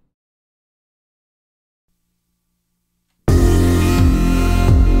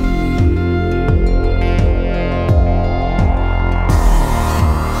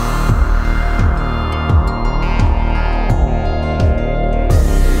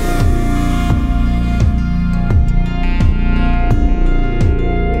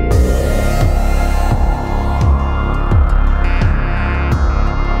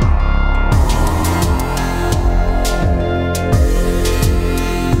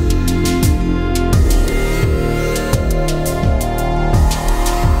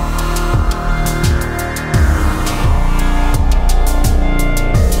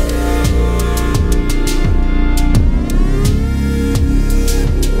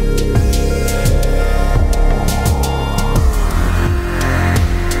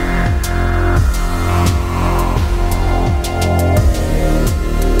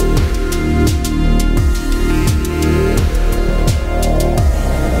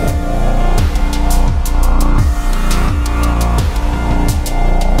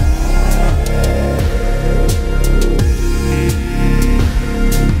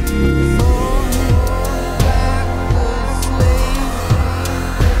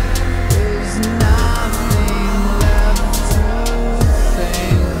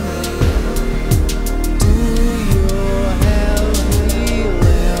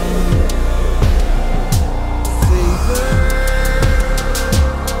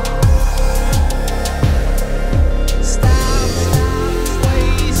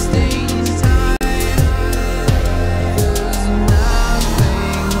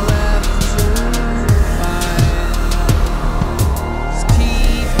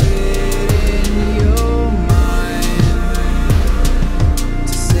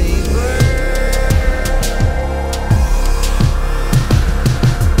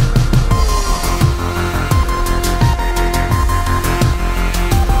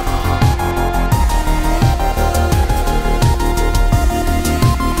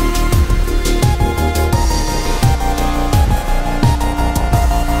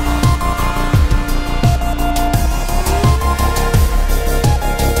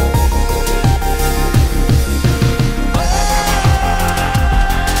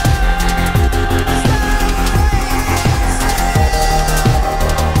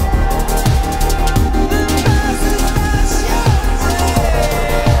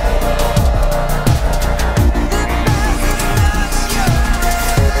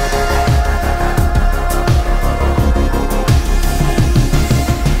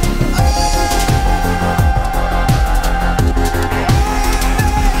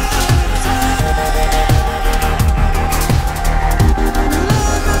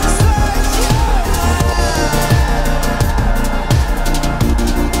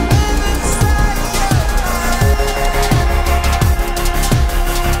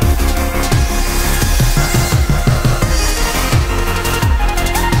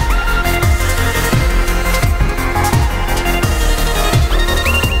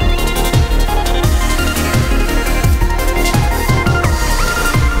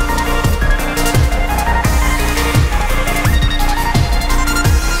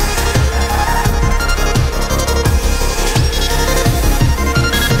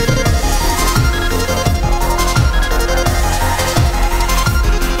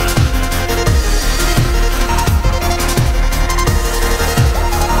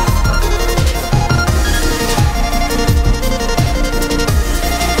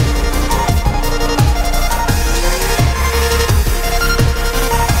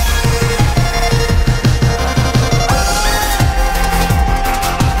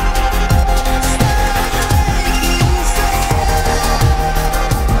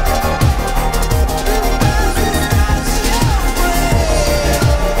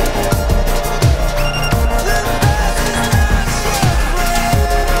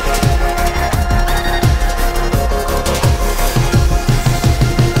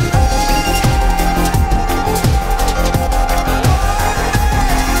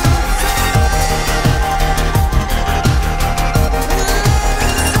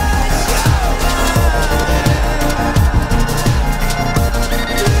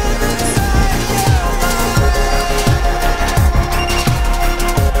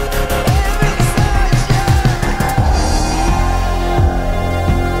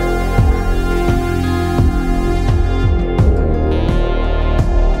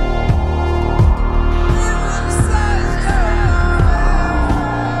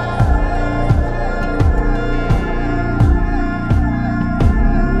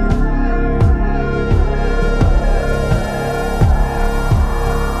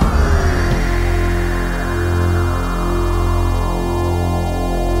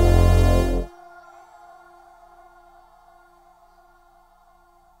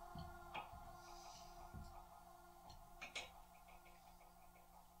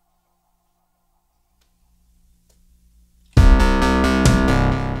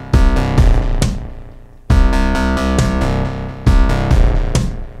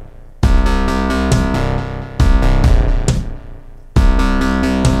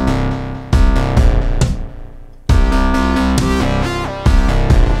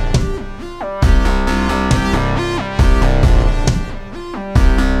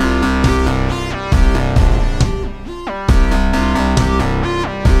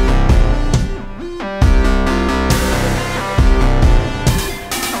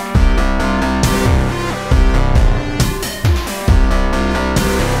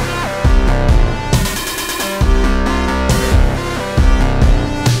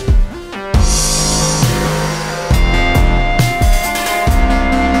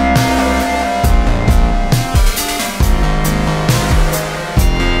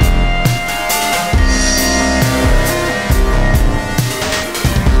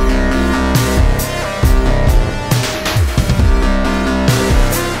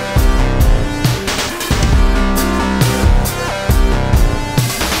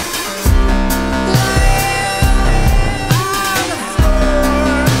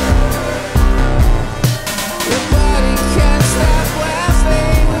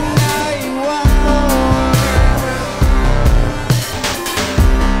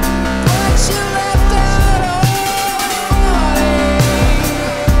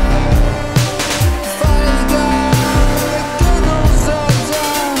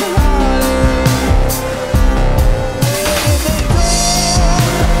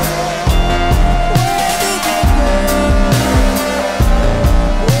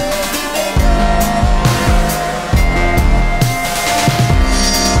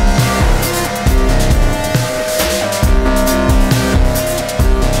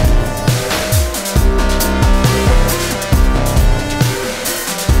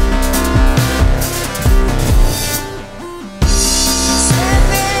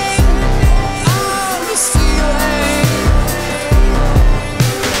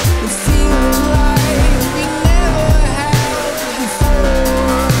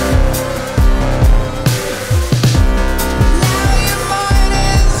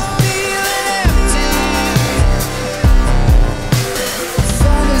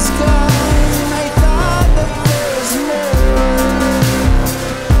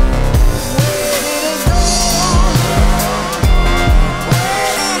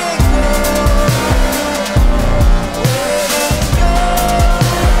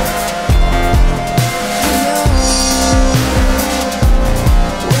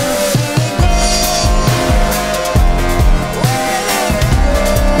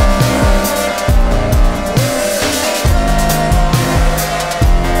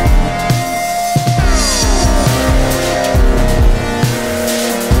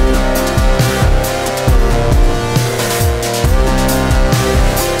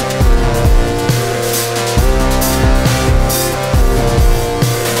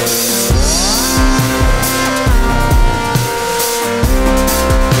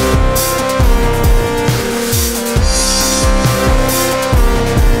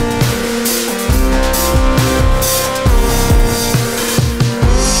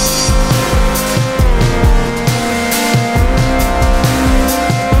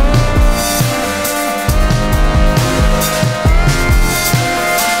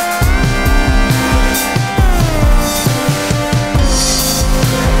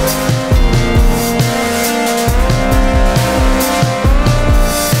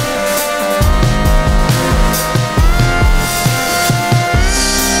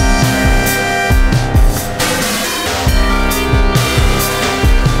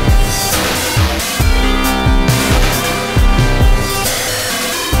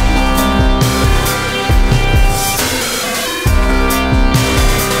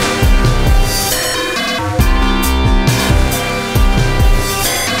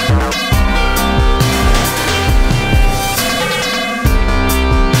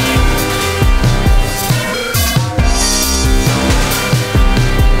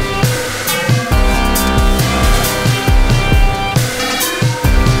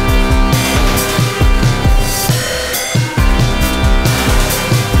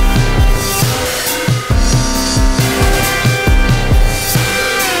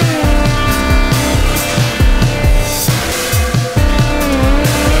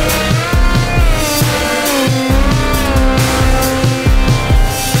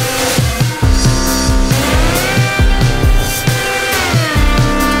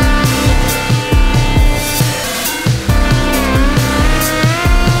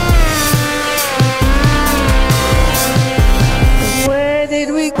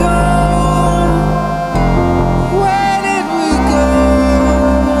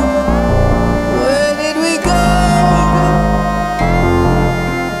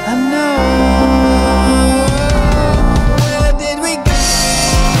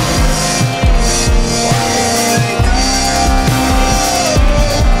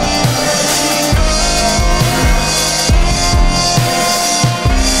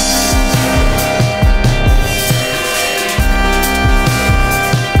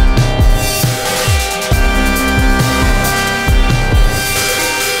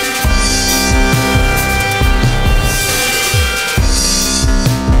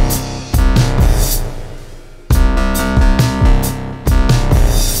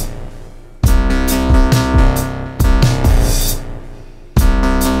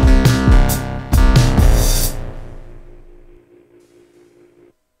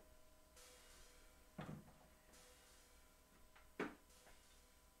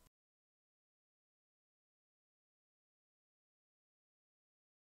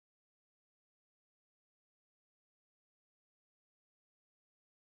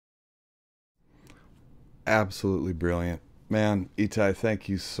 absolutely brilliant. Man, Itai, thank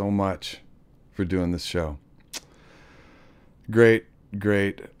you so much for doing this show. Great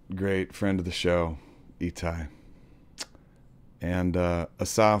friend of the show, Itai. And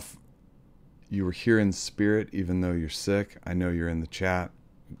Assaf, you were here in spirit even though you're sick. I know you're in the chat.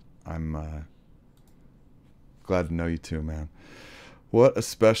 I'm glad to know you too, man. What a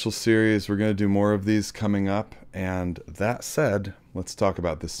special series. We're going to do more of these coming up. And that said, let's talk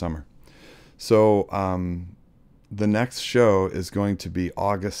about this summer. So the next show is going to be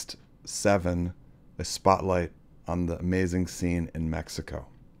August 7, a spotlight on the amazing scene in Mexico.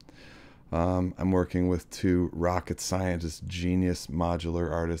 I'm working with two rocket scientist, genius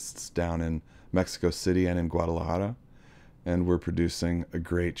modular artists down in Mexico City and in Guadalajara. And we're producing a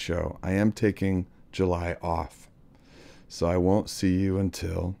great show. I am taking July off, so I won't see you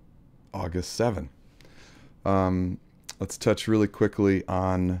until August 7. Let's touch really quickly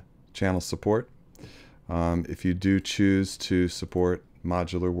on channel support. If you do choose to support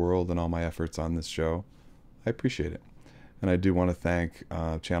Modular World and all my efforts on this show, I appreciate it. And I do want to thank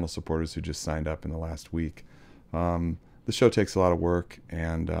channel supporters who just signed up in the last week. The show takes a lot of work,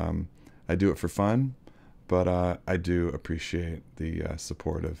 and I do it for fun, but I do appreciate the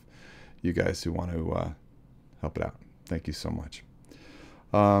support of you guys who want to help it out. Thank you so much.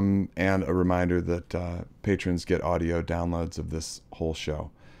 And a reminder that patrons get audio downloads of this whole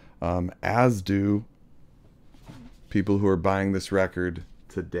show, as do people who are buying this record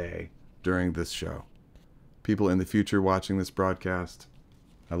today during this show. People in the future watching this broadcast,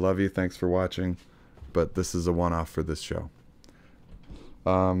 I love you. Thanks for watching. But this is a one-off for this show.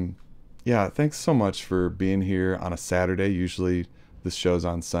 Yeah, thanks so much for being here on a Saturday. Usually this show's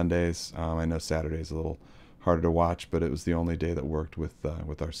on Sundays. I know Saturday's a little harder to watch, but it was the only day that worked with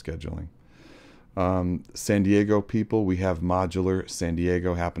our scheduling. San Diego people, we have Modular San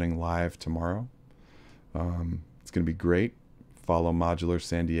Diego happening live tomorrow. It's going to be great. Follow Modular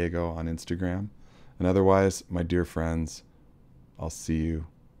San Diego on Instagram. And otherwise, my dear friends, I'll see you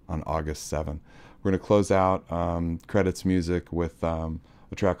on August 7. We're going to close out credits music with a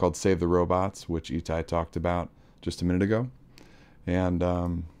track called Save the Robots, which Itai talked about just a minute ago. And,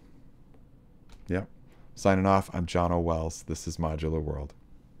 yeah, signing off, I'm John O. Wells. This is Modular World.